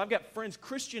relationship. I've got friends,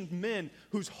 Christian men,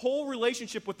 whose whole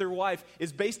relationship with their wife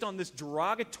is based on this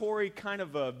derogatory kind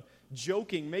of a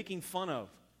joking, making fun of.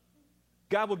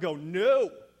 God will go,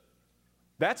 no,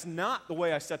 that's not the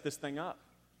way I set this thing up.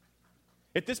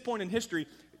 At this point in history,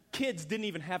 kids didn't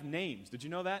even have names. Did you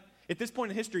know that? At this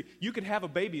point in history, you could have a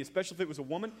baby, especially if it was a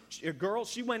woman, a girl,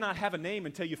 she might not have a name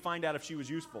until you find out if she was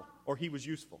useful or he was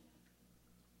useful.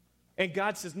 And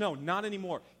God says, no, not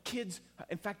anymore. Kids,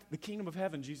 in fact, the kingdom of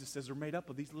heaven, Jesus says, are made up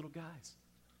of these little guys.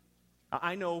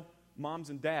 I know moms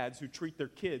and dads who treat their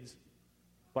kids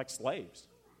like slaves.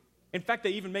 In fact,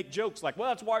 they even make jokes like, well,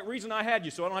 that's the reason I had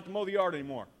you, so I don't have to mow the yard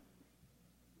anymore.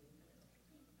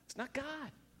 It's not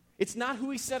God. It's not who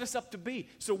he set us up to be.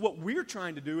 So what we're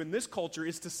trying to do in this culture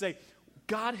is to say,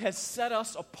 God has set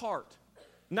us apart.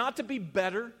 Not to be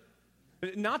better,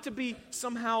 not to be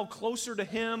somehow closer to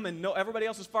him and no, everybody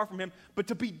else is far from him, but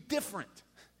to be different.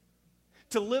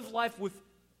 To live life with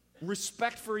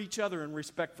respect for each other and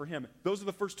respect for him. Those are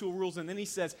the first two rules. And then he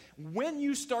says, when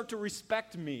you start to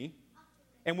respect me,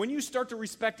 and when you start to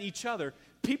respect each other,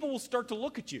 people will start to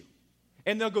look at you.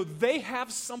 And they'll go, they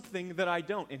have something that I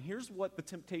don't. And here's what the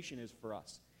temptation is for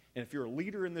us. And if you're a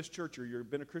leader in this church or you've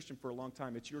been a Christian for a long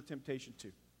time, it's your temptation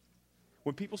too.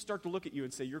 When people start to look at you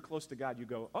and say, you're close to God, you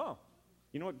go, oh,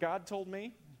 you know what God told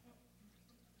me?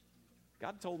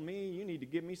 God told me you need to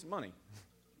give me some money.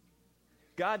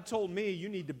 God told me you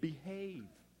need to behave.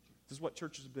 This is what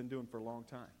churches have been doing for a long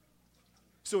time.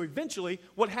 So eventually,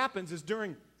 what happens is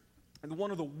during one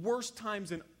of the worst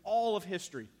times in all of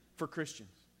history for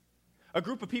Christians, a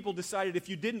group of people decided if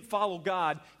you didn't follow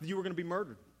God, you were going to be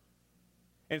murdered.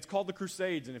 And it's called the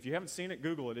Crusades, and if you haven't seen it,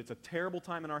 Google it. It's a terrible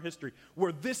time in our history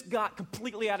where this got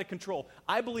completely out of control.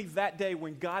 I believe that day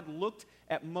when God looked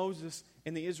at Moses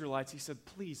and the Israelites, he said,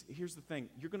 please, here's the thing.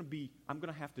 I'm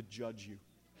going to have to judge you.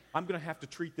 I'm going to have to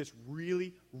treat this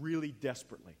really, really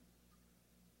desperately.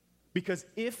 Because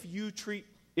if you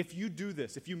do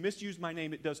this, if you misuse my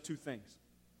name, it does two things.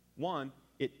 One,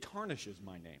 it tarnishes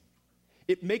my name.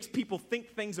 It makes people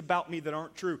think things about me that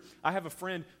aren't true. I have a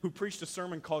friend who preached a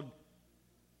sermon called,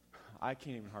 I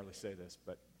can't even hardly say this,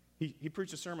 but he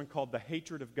preached a sermon called The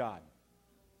Hatred of God.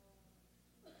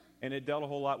 And it dealt a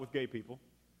whole lot with gay people.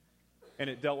 And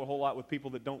it dealt a whole lot with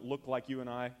people that don't look like you and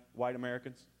I, white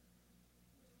Americans.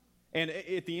 And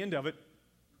at the end of it,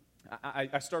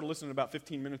 I started listening to about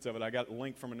 15 minutes of it. I got a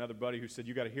link from another buddy who said,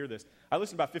 you got to hear this. I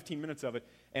listened to about 15 minutes of it,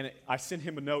 and I sent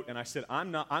him a note, and I said,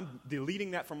 I'm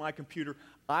deleting that from my computer.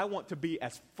 I want to be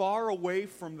as far away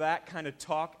from that kind of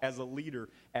talk as a leader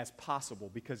as possible,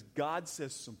 because God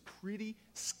says some pretty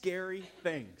scary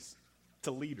things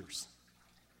to leaders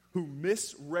who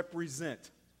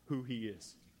misrepresent who he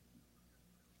is.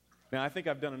 Now, I think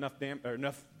I've done enough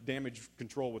damage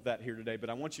control with that here today, but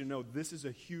I want you to know this is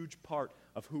a huge part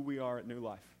of who we are at New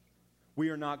Life. We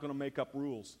are not going to make up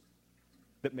rules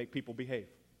that make people behave,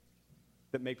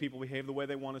 that make people behave the way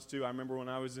they want us to. I remember when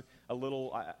I was a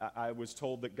little, I was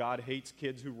told that God hates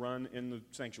kids who run in the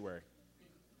sanctuary.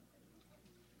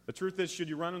 The truth is, should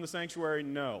you run in the sanctuary?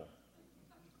 No.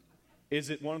 Is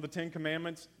it one of the 10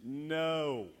 Commandments?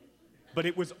 No. But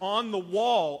it was on the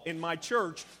wall in my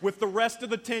church with the rest of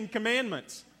the 10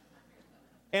 Commandments.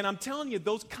 And I'm telling you,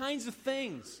 those kinds of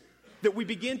things that we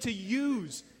begin to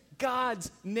use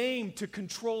God's name to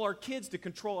control our kids, to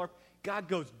control our... God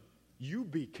goes, you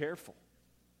be careful.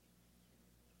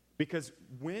 Because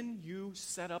when you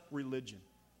set up religion,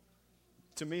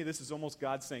 to me, this is almost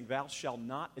God saying, thou shalt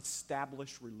not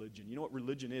establish religion. You know what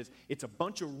religion is? It's a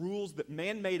bunch of rules that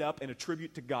man made up and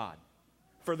attribute to God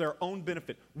for their own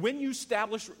benefit. When you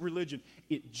establish religion,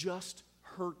 it just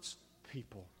hurts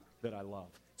people that I love.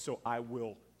 So I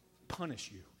will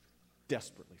punish you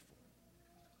desperately for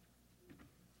it.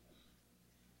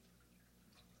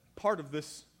 Part of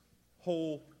this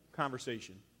whole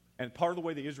conversation, and part of the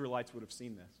way the Israelites would have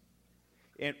seen this,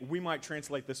 and we might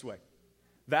translate this way: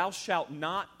 thou shalt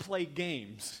not play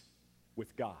games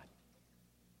with God.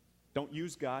 Don't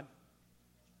use God.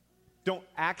 Don't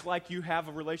act like you have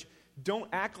a relation. Don't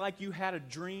act like you had a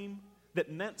dream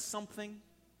that meant something.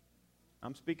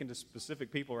 I'm speaking to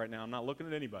specific people right now. I'm not looking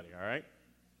at anybody, all right?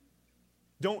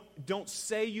 Don't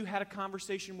say you had a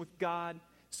conversation with God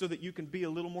so that you can be a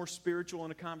little more spiritual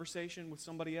in a conversation with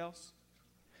somebody else.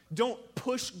 Don't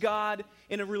push God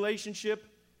in a relationship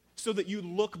so that you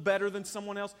look better than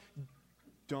someone else.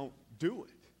 Don't do it.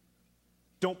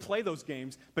 Don't play those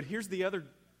games. But here's the other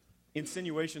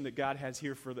insinuation that God has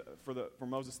here for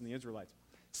Moses and the Israelites.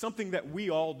 Something that we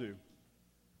all do.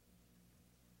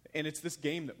 And it's this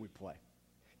game that we play.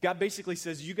 God basically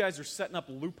says, you guys are setting up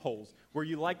loopholes where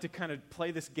you like to kind of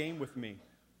play this game with me.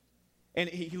 And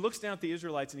he looks down at the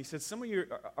Israelites and he says, some of you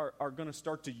are going to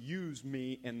start to use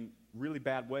me in really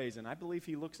bad ways. And I believe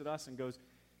he looks at us and goes,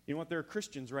 you know what, there are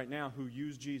Christians right now who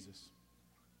use Jesus.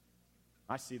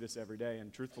 I see this every day,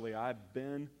 and truthfully, I've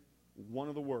been one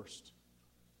of the worst.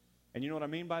 And you know what I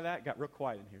mean by that? Got real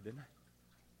quiet in here, didn't I?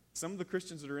 Some of the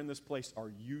Christians that are in this place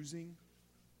are using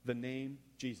the name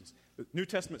Jesus. The New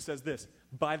Testament says this: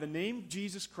 by the name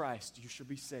Jesus Christ, you shall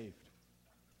be saved.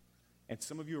 And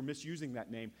some of you are misusing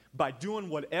that name by doing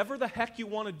whatever the heck you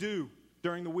want to do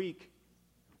during the week.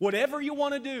 Whatever you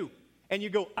want to do. And you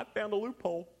go, I found a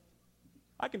loophole.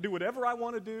 I can do whatever I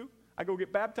want to do. I go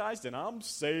get baptized and I'm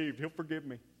saved. He'll forgive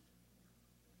me.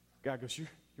 God goes, you're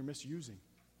misusing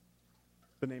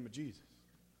the name of Jesus.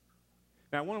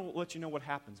 Now, I want to let you know what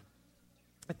happens.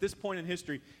 At this point in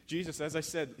history, Jesus, as I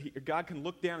said, God can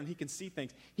look down and he can see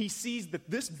things. He sees that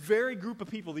this very group of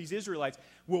people, these Israelites,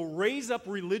 will raise up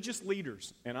religious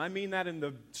leaders. And I mean that in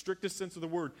the strictest sense of the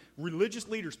word. Religious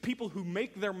leaders, people who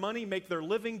make their money, make their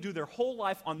living, do their whole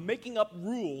life on making up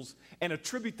rules and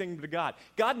attribute them to God.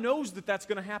 God knows that that's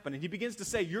going to happen. And he begins to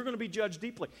say, you're going to be judged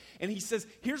deeply. And he says,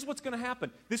 here's what's going to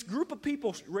happen. This group of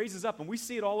people raises up, and we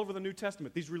see it all over the New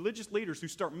Testament. These religious leaders who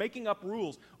start making up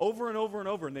rules over and over and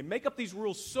over. And they make up these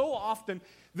rules so often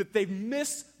that they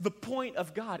miss the point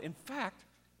of God. In fact,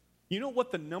 you know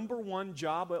what the number one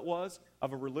job it was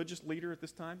of a religious leader at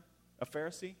this time? A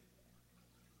Pharisee?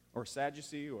 Or a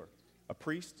Sadducee? Or a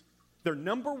priest? Their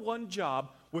number one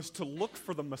job was to look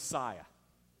for the Messiah.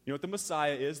 You know what the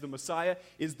Messiah is? The Messiah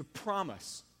is the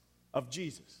promise of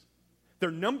Jesus. Their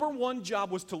number one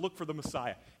job was to look for the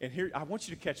Messiah. And here, I want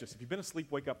you to catch this. If you've been asleep,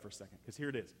 wake up for a second, because here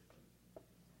it is.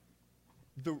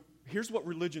 Here's what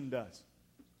religion does.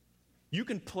 You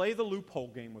can play the loophole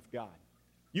game with God.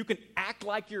 You can act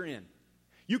like you're in.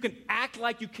 You can act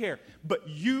like you care, but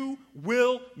you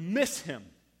will miss him,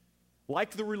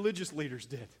 like the religious leaders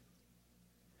did.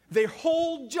 Their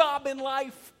whole job in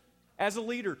life as a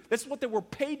leader, that's what they were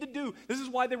paid to do. This is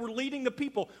why they were leading the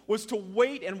people, was to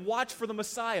wait and watch for the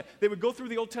Messiah. They would go through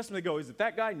the Old Testament and go, is it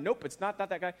that guy? Nope, it's not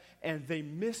that guy. And they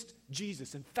missed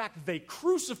Jesus. In fact, they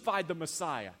crucified the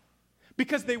Messiah.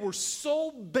 Because they were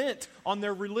so bent on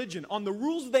their religion, on the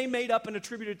rules they made up and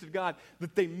attributed to God,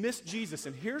 that they missed Jesus.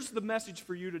 And here's the message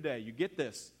for you today. You get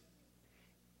this.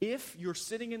 If you're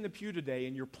sitting in the pew today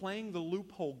and you're playing the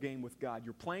loophole game with God,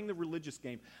 you're playing the religious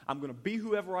game, I'm going to be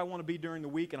whoever I want to be during the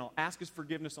week and I'll ask his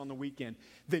forgiveness on the weekend,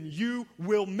 then you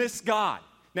will miss God.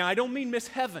 Now, I don't mean miss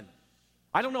heaven.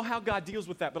 I don't know how God deals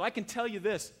with that, but I can tell you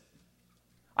this.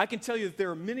 I can tell you that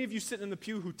there are many of you sitting in the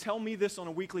pew who tell me this on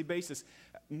a weekly basis.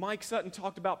 Mike Sutton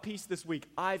talked about peace this week.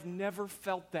 I've never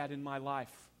felt that in my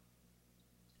life.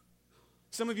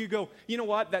 Some of you go, you know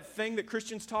what, that thing that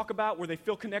Christians talk about where they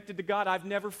feel connected to God, I've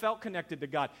never felt connected to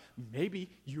God. Maybe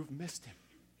you've missed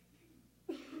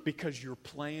him because you're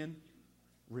playing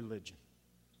religion.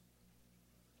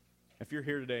 If you're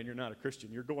here today and you're not a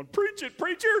Christian, you're going, preach it,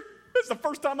 preacher. This is the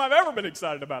first time I've ever been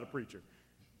excited about a preacher.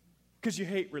 Because you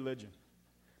hate religion.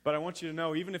 But I want you to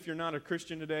know, even if you're not a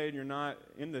Christian today and you're not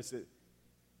in this,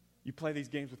 you play these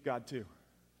games with God too.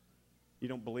 You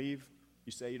don't believe,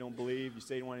 you say you don't believe, you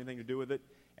say you don't want anything to do with it,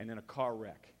 and then a car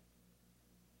wreck.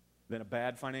 Then a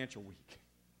bad financial week.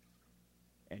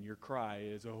 and your cry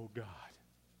is, oh, God.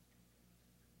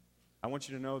 I want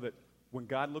you to know that when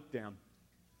God looked down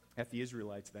at the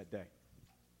Israelites that day,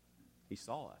 he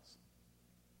saw us.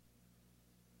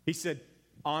 He said,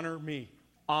 honor me,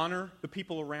 honor the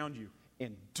people around you,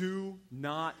 and do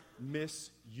not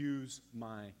misuse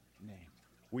my name.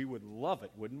 We would love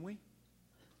it, wouldn't we?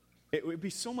 It would be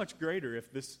so much greater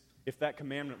if that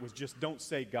commandment was just don't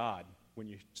say God when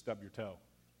you stub your toe.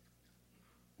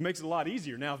 It makes it a lot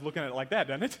easier now looking at it like that,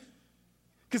 doesn't it?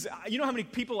 Because you know how many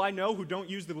people I know who don't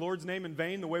use the Lord's name in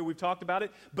vain the way we've talked about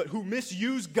it, but who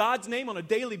misuse God's name on a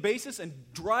daily basis and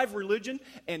drive religion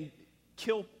and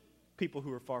kill people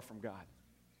who are far from God.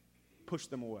 Push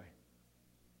them away.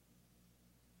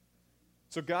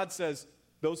 So God says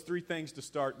those three things to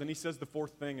start. Then he says the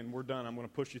fourth thing, and we're done. I'm going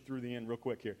to push you through the end real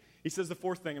quick here. He says the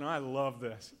fourth thing, and I love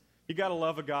this. You got to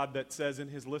love a God that says in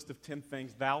his list of 10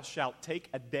 things, thou shalt take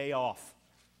a day off.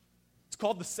 It's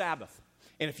called the Sabbath.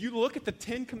 And if you look at the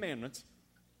 10 commandments,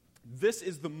 this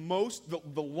is the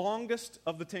longest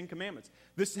of the 10 commandments.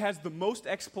 This has the most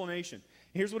explanation.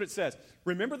 Here's what it says.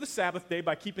 Remember the Sabbath day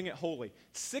by keeping it holy.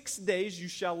 6 days you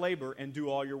shall labor and do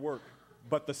all your work.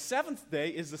 But the seventh day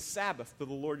is the Sabbath to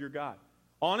the Lord your God.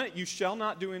 On it you shall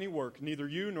not do any work, neither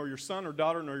you nor your son or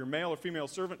daughter, nor your male or female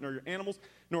servant, nor your animals,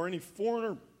 nor any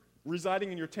foreigner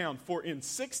residing in your town. For in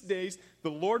 6 days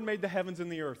the Lord made the heavens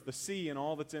and the earth, the sea and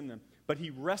all that's in them. But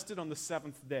he rested on the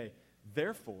seventh day.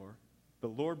 Therefore, the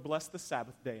Lord blessed the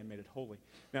Sabbath day and made it holy.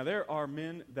 Now, there are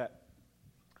men that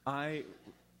I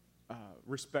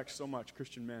respect so much,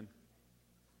 Christian men,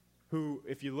 who,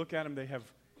 if you look at them, they have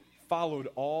followed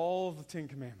all of the 10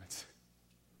 Commandments.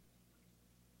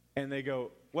 And they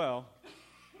go, well,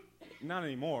 not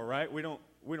anymore, right? We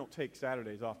don't take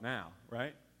Saturdays off now,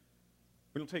 right?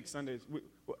 We don't take Sundays.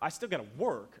 I still got to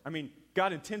work. I mean,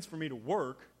 God intends for me to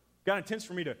work. God intends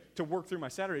for me to work through my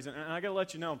Saturdays. And I got to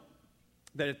let you know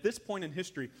that at this point in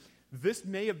history, this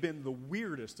may have been the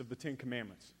weirdest of the 10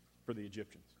 Commandments for the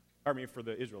for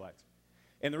the Israelites.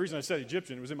 And the reason I said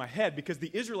Egyptian, it was in my head, because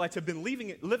the Israelites have been living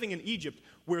in Egypt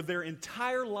where their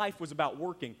entire life was about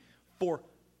working for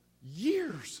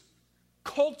years.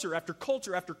 Culture after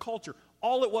culture after culture.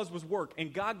 All it was work.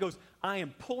 And God goes, I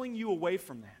am pulling you away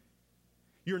from that.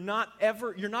 You're not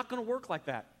going to work like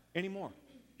that anymore.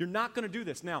 You're not going to do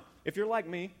this. Now, if you're like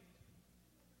me,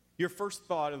 your first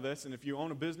thought of this, and if you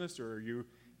own a business or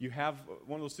you have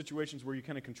one of those situations where you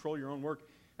kind of control your own work,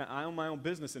 I own my own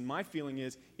business, and my feeling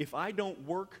is if I don't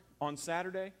work on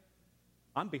Saturday,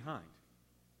 I'm behind.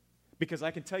 Because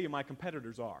I can tell you my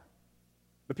competitors are.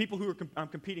 The people who I'm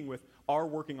competing with are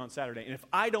working on Saturday. And if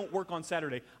I don't work on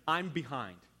Saturday, I'm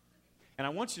behind. And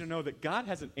I want you to know that God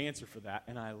has an answer for that,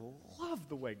 and I love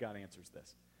the way God answers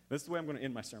this. This is the way I'm going to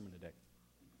end my sermon today.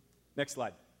 Next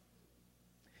slide.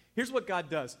 Here's what God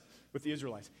does with the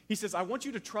Israelites. He says, I want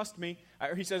you to trust me.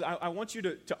 He says, I want you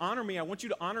to honor me. I want you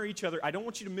to honor each other. I don't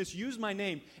want you to misuse my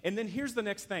name. And then here's the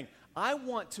next thing. I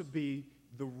want to be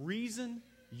the reason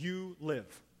you live.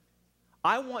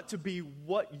 I want to be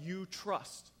what you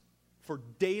trust for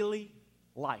daily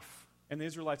life. And the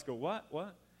Israelites go, what?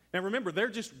 Now remember, they're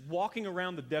just walking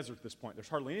around the desert at this point. There's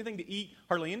hardly anything to eat,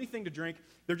 hardly anything to drink.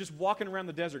 They're just walking around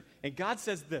the desert. And God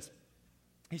says this.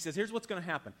 He says, here's what's going to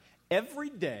happen. Every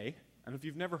day, and if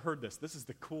you've never heard this is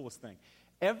the coolest thing.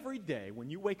 Every day when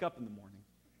you wake up in the morning,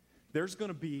 there's going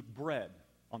to be bread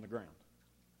on the ground.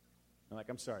 I'm like,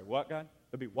 I'm sorry, what, God?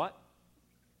 There'll be what?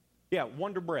 Yeah,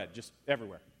 Wonder Bread, just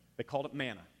everywhere. They called it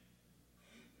manna.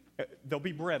 There'll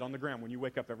be bread on the ground when you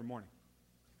wake up every morning.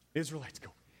 The Israelites go,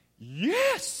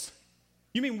 yes!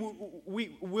 You mean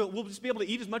we'll just be able to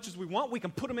eat as much as we want? We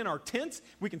can put them in our tents?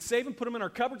 We can save them, put them in our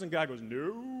cupboards? And God goes,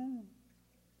 no.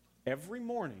 Every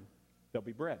morning, there'll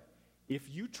be bread. If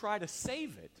you try to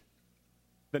save it,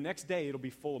 the next day it'll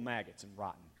be full of maggots and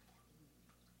rotten.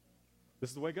 This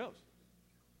is the way it goes.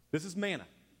 This is manna.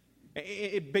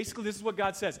 Basically, this is what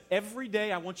God says. Every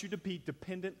day I want you to be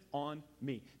dependent on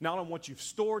me. Not on what you've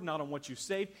stored, not on what you've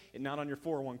saved, and not on your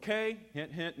 401k,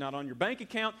 hint, hint, not on your bank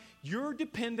account. You're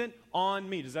dependent on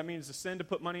me. Does that mean it's a sin to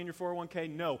put money in your 401k?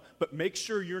 No. But make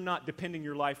sure you're not depending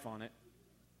your life on it.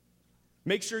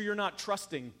 Make sure you're not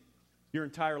trusting your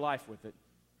entire life with it.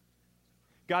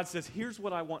 God says, here's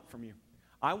what I want from you.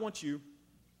 I want you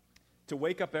to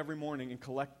wake up every morning and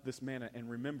collect this manna and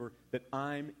remember that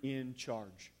I'm in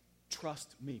charge.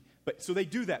 Trust me. But so they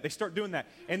do that. They start doing that.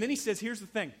 And then he says, here's the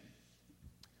thing.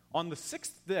 On the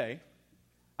sixth day,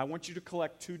 I want you to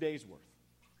collect 2 days' worth.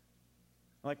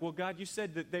 I'm like, well, God, you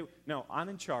said that no, I'm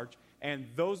in charge, and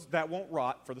those that won't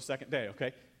rot for the second day,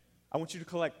 okay? I want you to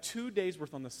collect 2 days'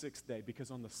 worth on the sixth day, because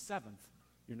on the seventh,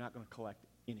 you're not going to collect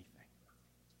anything.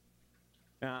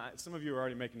 Now, some of you are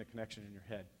already making a connection in your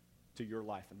head to your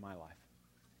life and my life.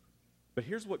 But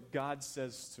here's what God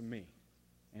says to me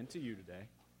and to you today.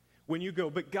 When you go,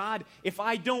 but God, if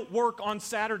I don't work on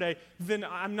Saturday, then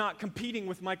I'm not competing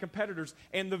with my competitors,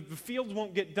 and the fields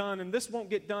won't get done, and this won't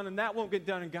get done, and that won't get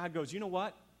done. And God goes, you know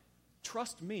what?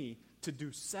 Trust me to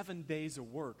do 7 days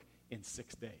of work in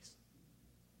 6 days.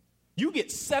 You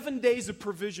get 7 days of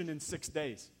provision in 6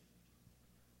 days.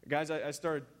 Guys,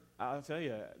 I'll tell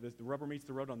you, the rubber meets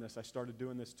the road on this. I started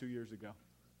doing this 2 years ago.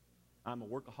 I'm a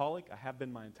workaholic. I have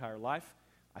been my entire life.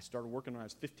 I started working when I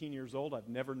was 15 years old. I've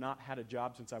never not had a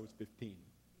job since I was 15.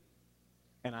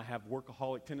 And I have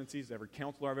workaholic tendencies. Every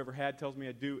counselor I've ever had tells me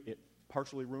I do. It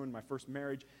partially ruined my first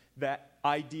marriage. That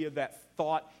idea, that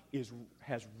thought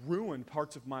has ruined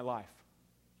parts of my life.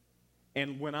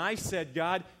 And when I said,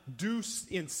 God, do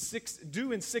in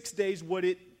 6 days what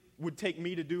it would take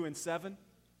me to do in 7,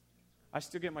 I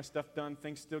still get my stuff done.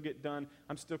 Things still get done.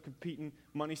 I'm still competing.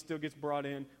 Money still gets brought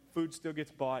in. Food still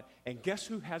gets bought. And guess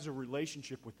who has a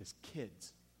relationship with his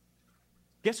kids?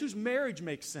 Guess whose marriage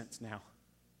makes sense now?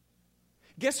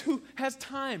 Guess who has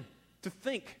time to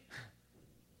think?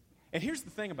 And here's the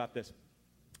thing about this.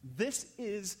 This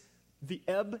is the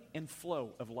ebb and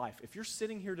flow of life. If you're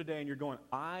sitting here today and you're going,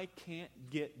 I can't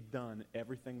get done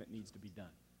everything that needs to be done.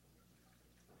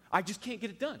 I just can't get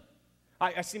it done.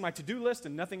 I see my to-do list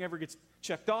and nothing ever gets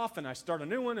checked off, and I start a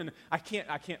new one, and I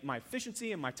can't, my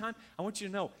efficiency and my time. I want you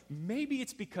to know, maybe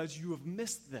it's because you have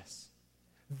missed this.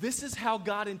 This is how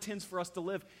God intends for us to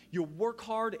live. You work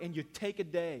hard and you take a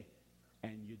day,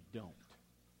 and you don't.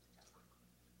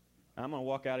 I'm going to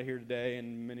walk out of here today,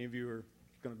 and many of you are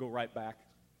going to go right back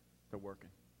to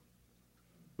working.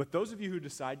 But those of you who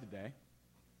decide today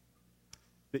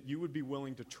that you would be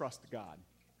willing to trust God,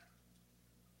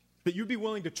 that you'd be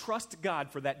willing to trust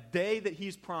God for that day that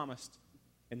He's promised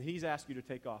and that He's asked you to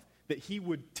take off, that He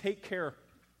would take care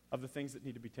of the things that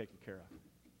need to be taken care of.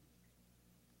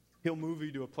 He'll move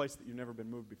you to a place that you've never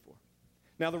been moved before.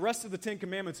 Now, the rest of the 10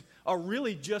 Commandments are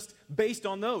really just based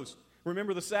on those.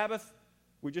 Remember the Sabbath?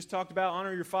 We just talked about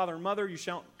honor your father and mother. You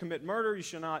shall commit murder. You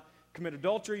shall not commit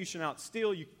adultery. You shall not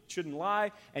steal. You shouldn't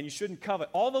lie. And you shouldn't covet.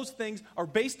 All those things are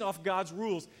based off God's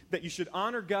rules that you should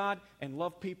honor God and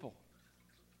love people.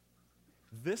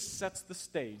 This sets the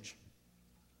stage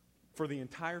for the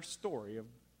entire story of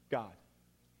God.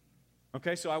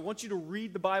 Okay, so I want you to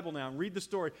read the Bible now and read the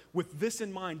story with this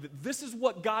in mind, that this is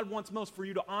what God wants most, for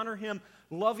you to honor Him,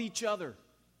 love each other,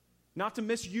 not to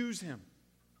misuse Him,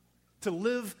 to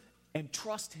live and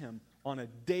trust Him on a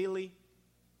daily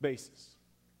basis.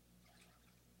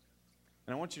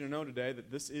 And I want you to know today that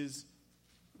this is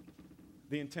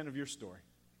the intent of your story.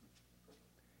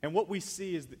 And what we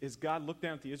see is God look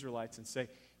down at the Israelites and say,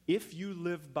 if you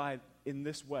live in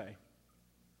this way,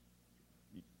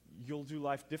 you'll do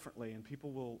life differently, and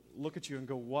people will look at you and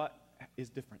go, what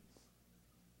is different?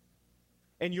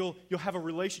 And you'll have a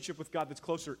relationship with God that's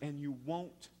closer, and you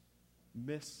won't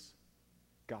miss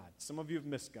God. Some of you have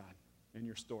missed God in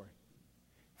your story.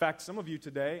 In fact, some of you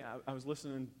today, I was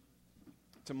listening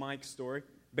to Mike's story.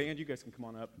 Band, you guys can come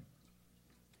on up.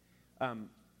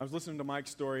 I was listening to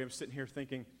Mike's story. I was sitting here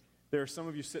thinking, there are some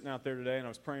of you sitting out there today, and I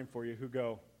was praying for you, who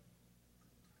go,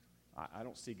 I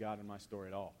don't see God in my story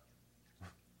at all.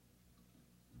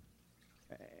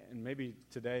 And maybe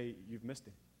today you've missed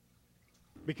Him,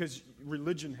 because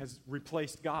religion has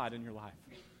replaced God in your life.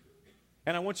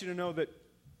 And I want you to know that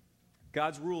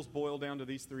God's rules boil down to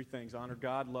these 3 things: honor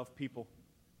God, love people,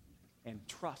 and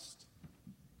trust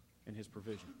in His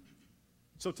provision.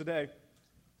 So today,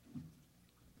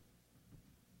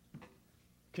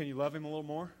 can you love Him a little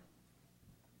more?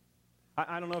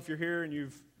 I don't know if you're here and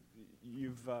you've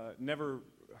never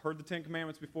heard the 10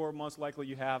 Commandments before. Most likely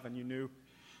you have, and you knew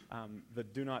the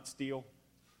do not steal.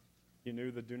 You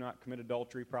knew the do not commit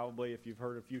adultery, probably. If you've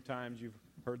heard a few times, you've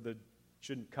heard the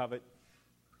shouldn't covet.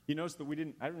 You notice that I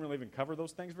didn't really even cover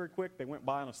those things very quick. They went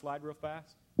by on a slide real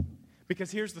fast.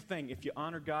 Because here's the thing. If you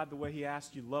honor God the way He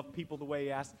asked, you love people the way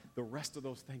He asked, the rest of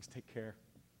those things take care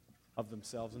of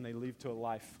themselves, and they lead to a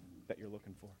life that you're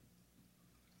looking for.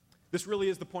 This really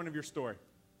is the point of your story,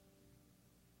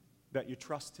 that you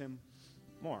trust Him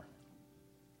more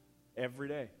every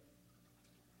day.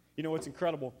 You know what's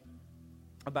incredible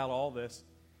about all this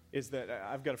is that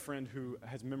I've got a friend who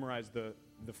has memorized the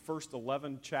first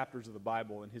 11 chapters of the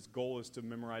Bible, and his goal is to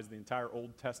memorize the entire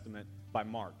Old Testament by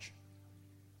March.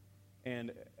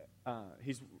 And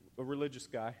he's a religious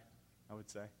guy, I would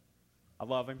say. I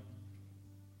love him.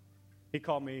 He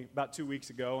called me about 2 weeks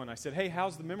ago, and I said, hey,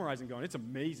 how's the memorizing going? It's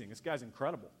amazing. This guy's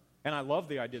incredible. And I love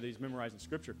the idea that he's memorizing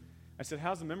Scripture. I said,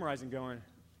 how's the memorizing going?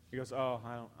 He goes, oh,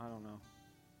 I don't know.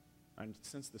 I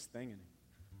sensed this thing in him.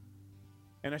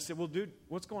 And I said, well, dude,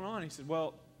 what's going on? He said,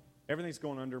 well, everything's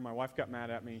going under. My wife got mad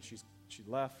at me, and she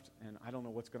left, and I don't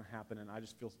know what's going to happen, and I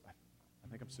just feel, I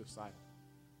think I'm suicidal.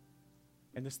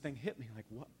 And this thing hit me like,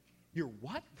 what? You're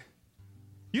what?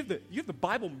 You have the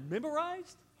Bible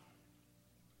memorized?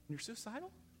 And you're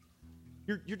suicidal?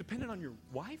 You're dependent on your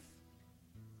wife?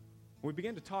 And we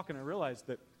began to talk, and I realized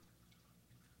that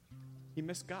he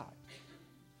missed God.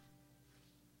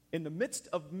 In the midst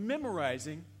of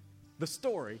memorizing the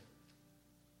story,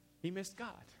 he missed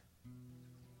God.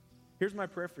 Here's my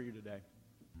prayer for you today.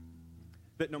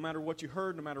 That no matter what you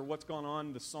heard, no matter what's gone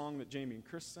on, the song that Jamie and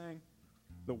Chris sang,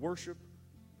 the worship,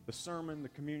 the sermon, the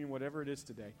communion, whatever it is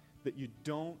today, that you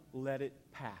don't let it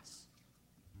pass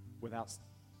without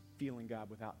feeling God,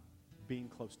 without being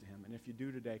close to him. And if you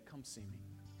do today, come see me.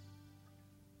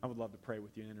 I would love to pray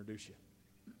with you and introduce you.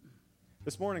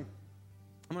 This morning,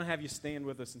 I'm going to have you stand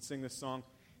with us and sing this song.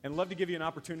 And I'd love to give you an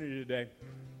opportunity today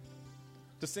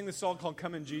to sing this song called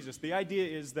Come in Jesus. The idea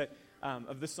is that,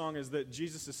 of this song is that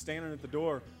Jesus is standing at the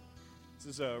door. This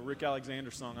is a Rick Alexander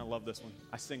song. I love this one.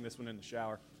 I sing this one in the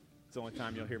shower. It's the only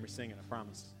time you'll hear me sing it, I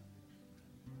promise.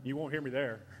 You won't hear me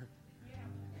there.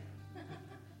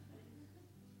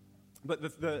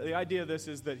 But the idea of this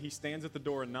is that he stands at the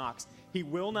door and knocks. He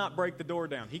will not break the door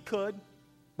down. He could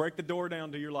break the door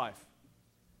down to your life,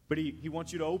 but he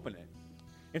wants you to open it.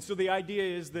 And so the idea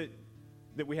is that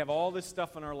we have all this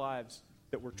stuff in our lives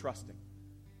that we're trusting.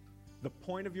 The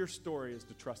point of your story is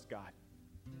to trust God.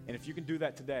 And if you can do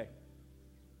that today,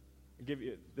 I give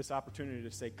you this opportunity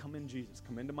to say, come in Jesus,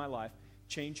 come into my life,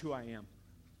 change who I am.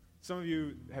 Some of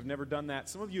you have never done that.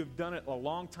 Some of you have done it a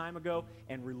long time ago,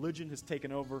 and religion has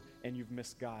taken over, and you've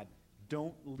missed God.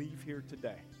 Don't leave here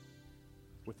today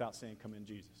without saying, come in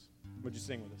Jesus. Would you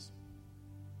sing with us?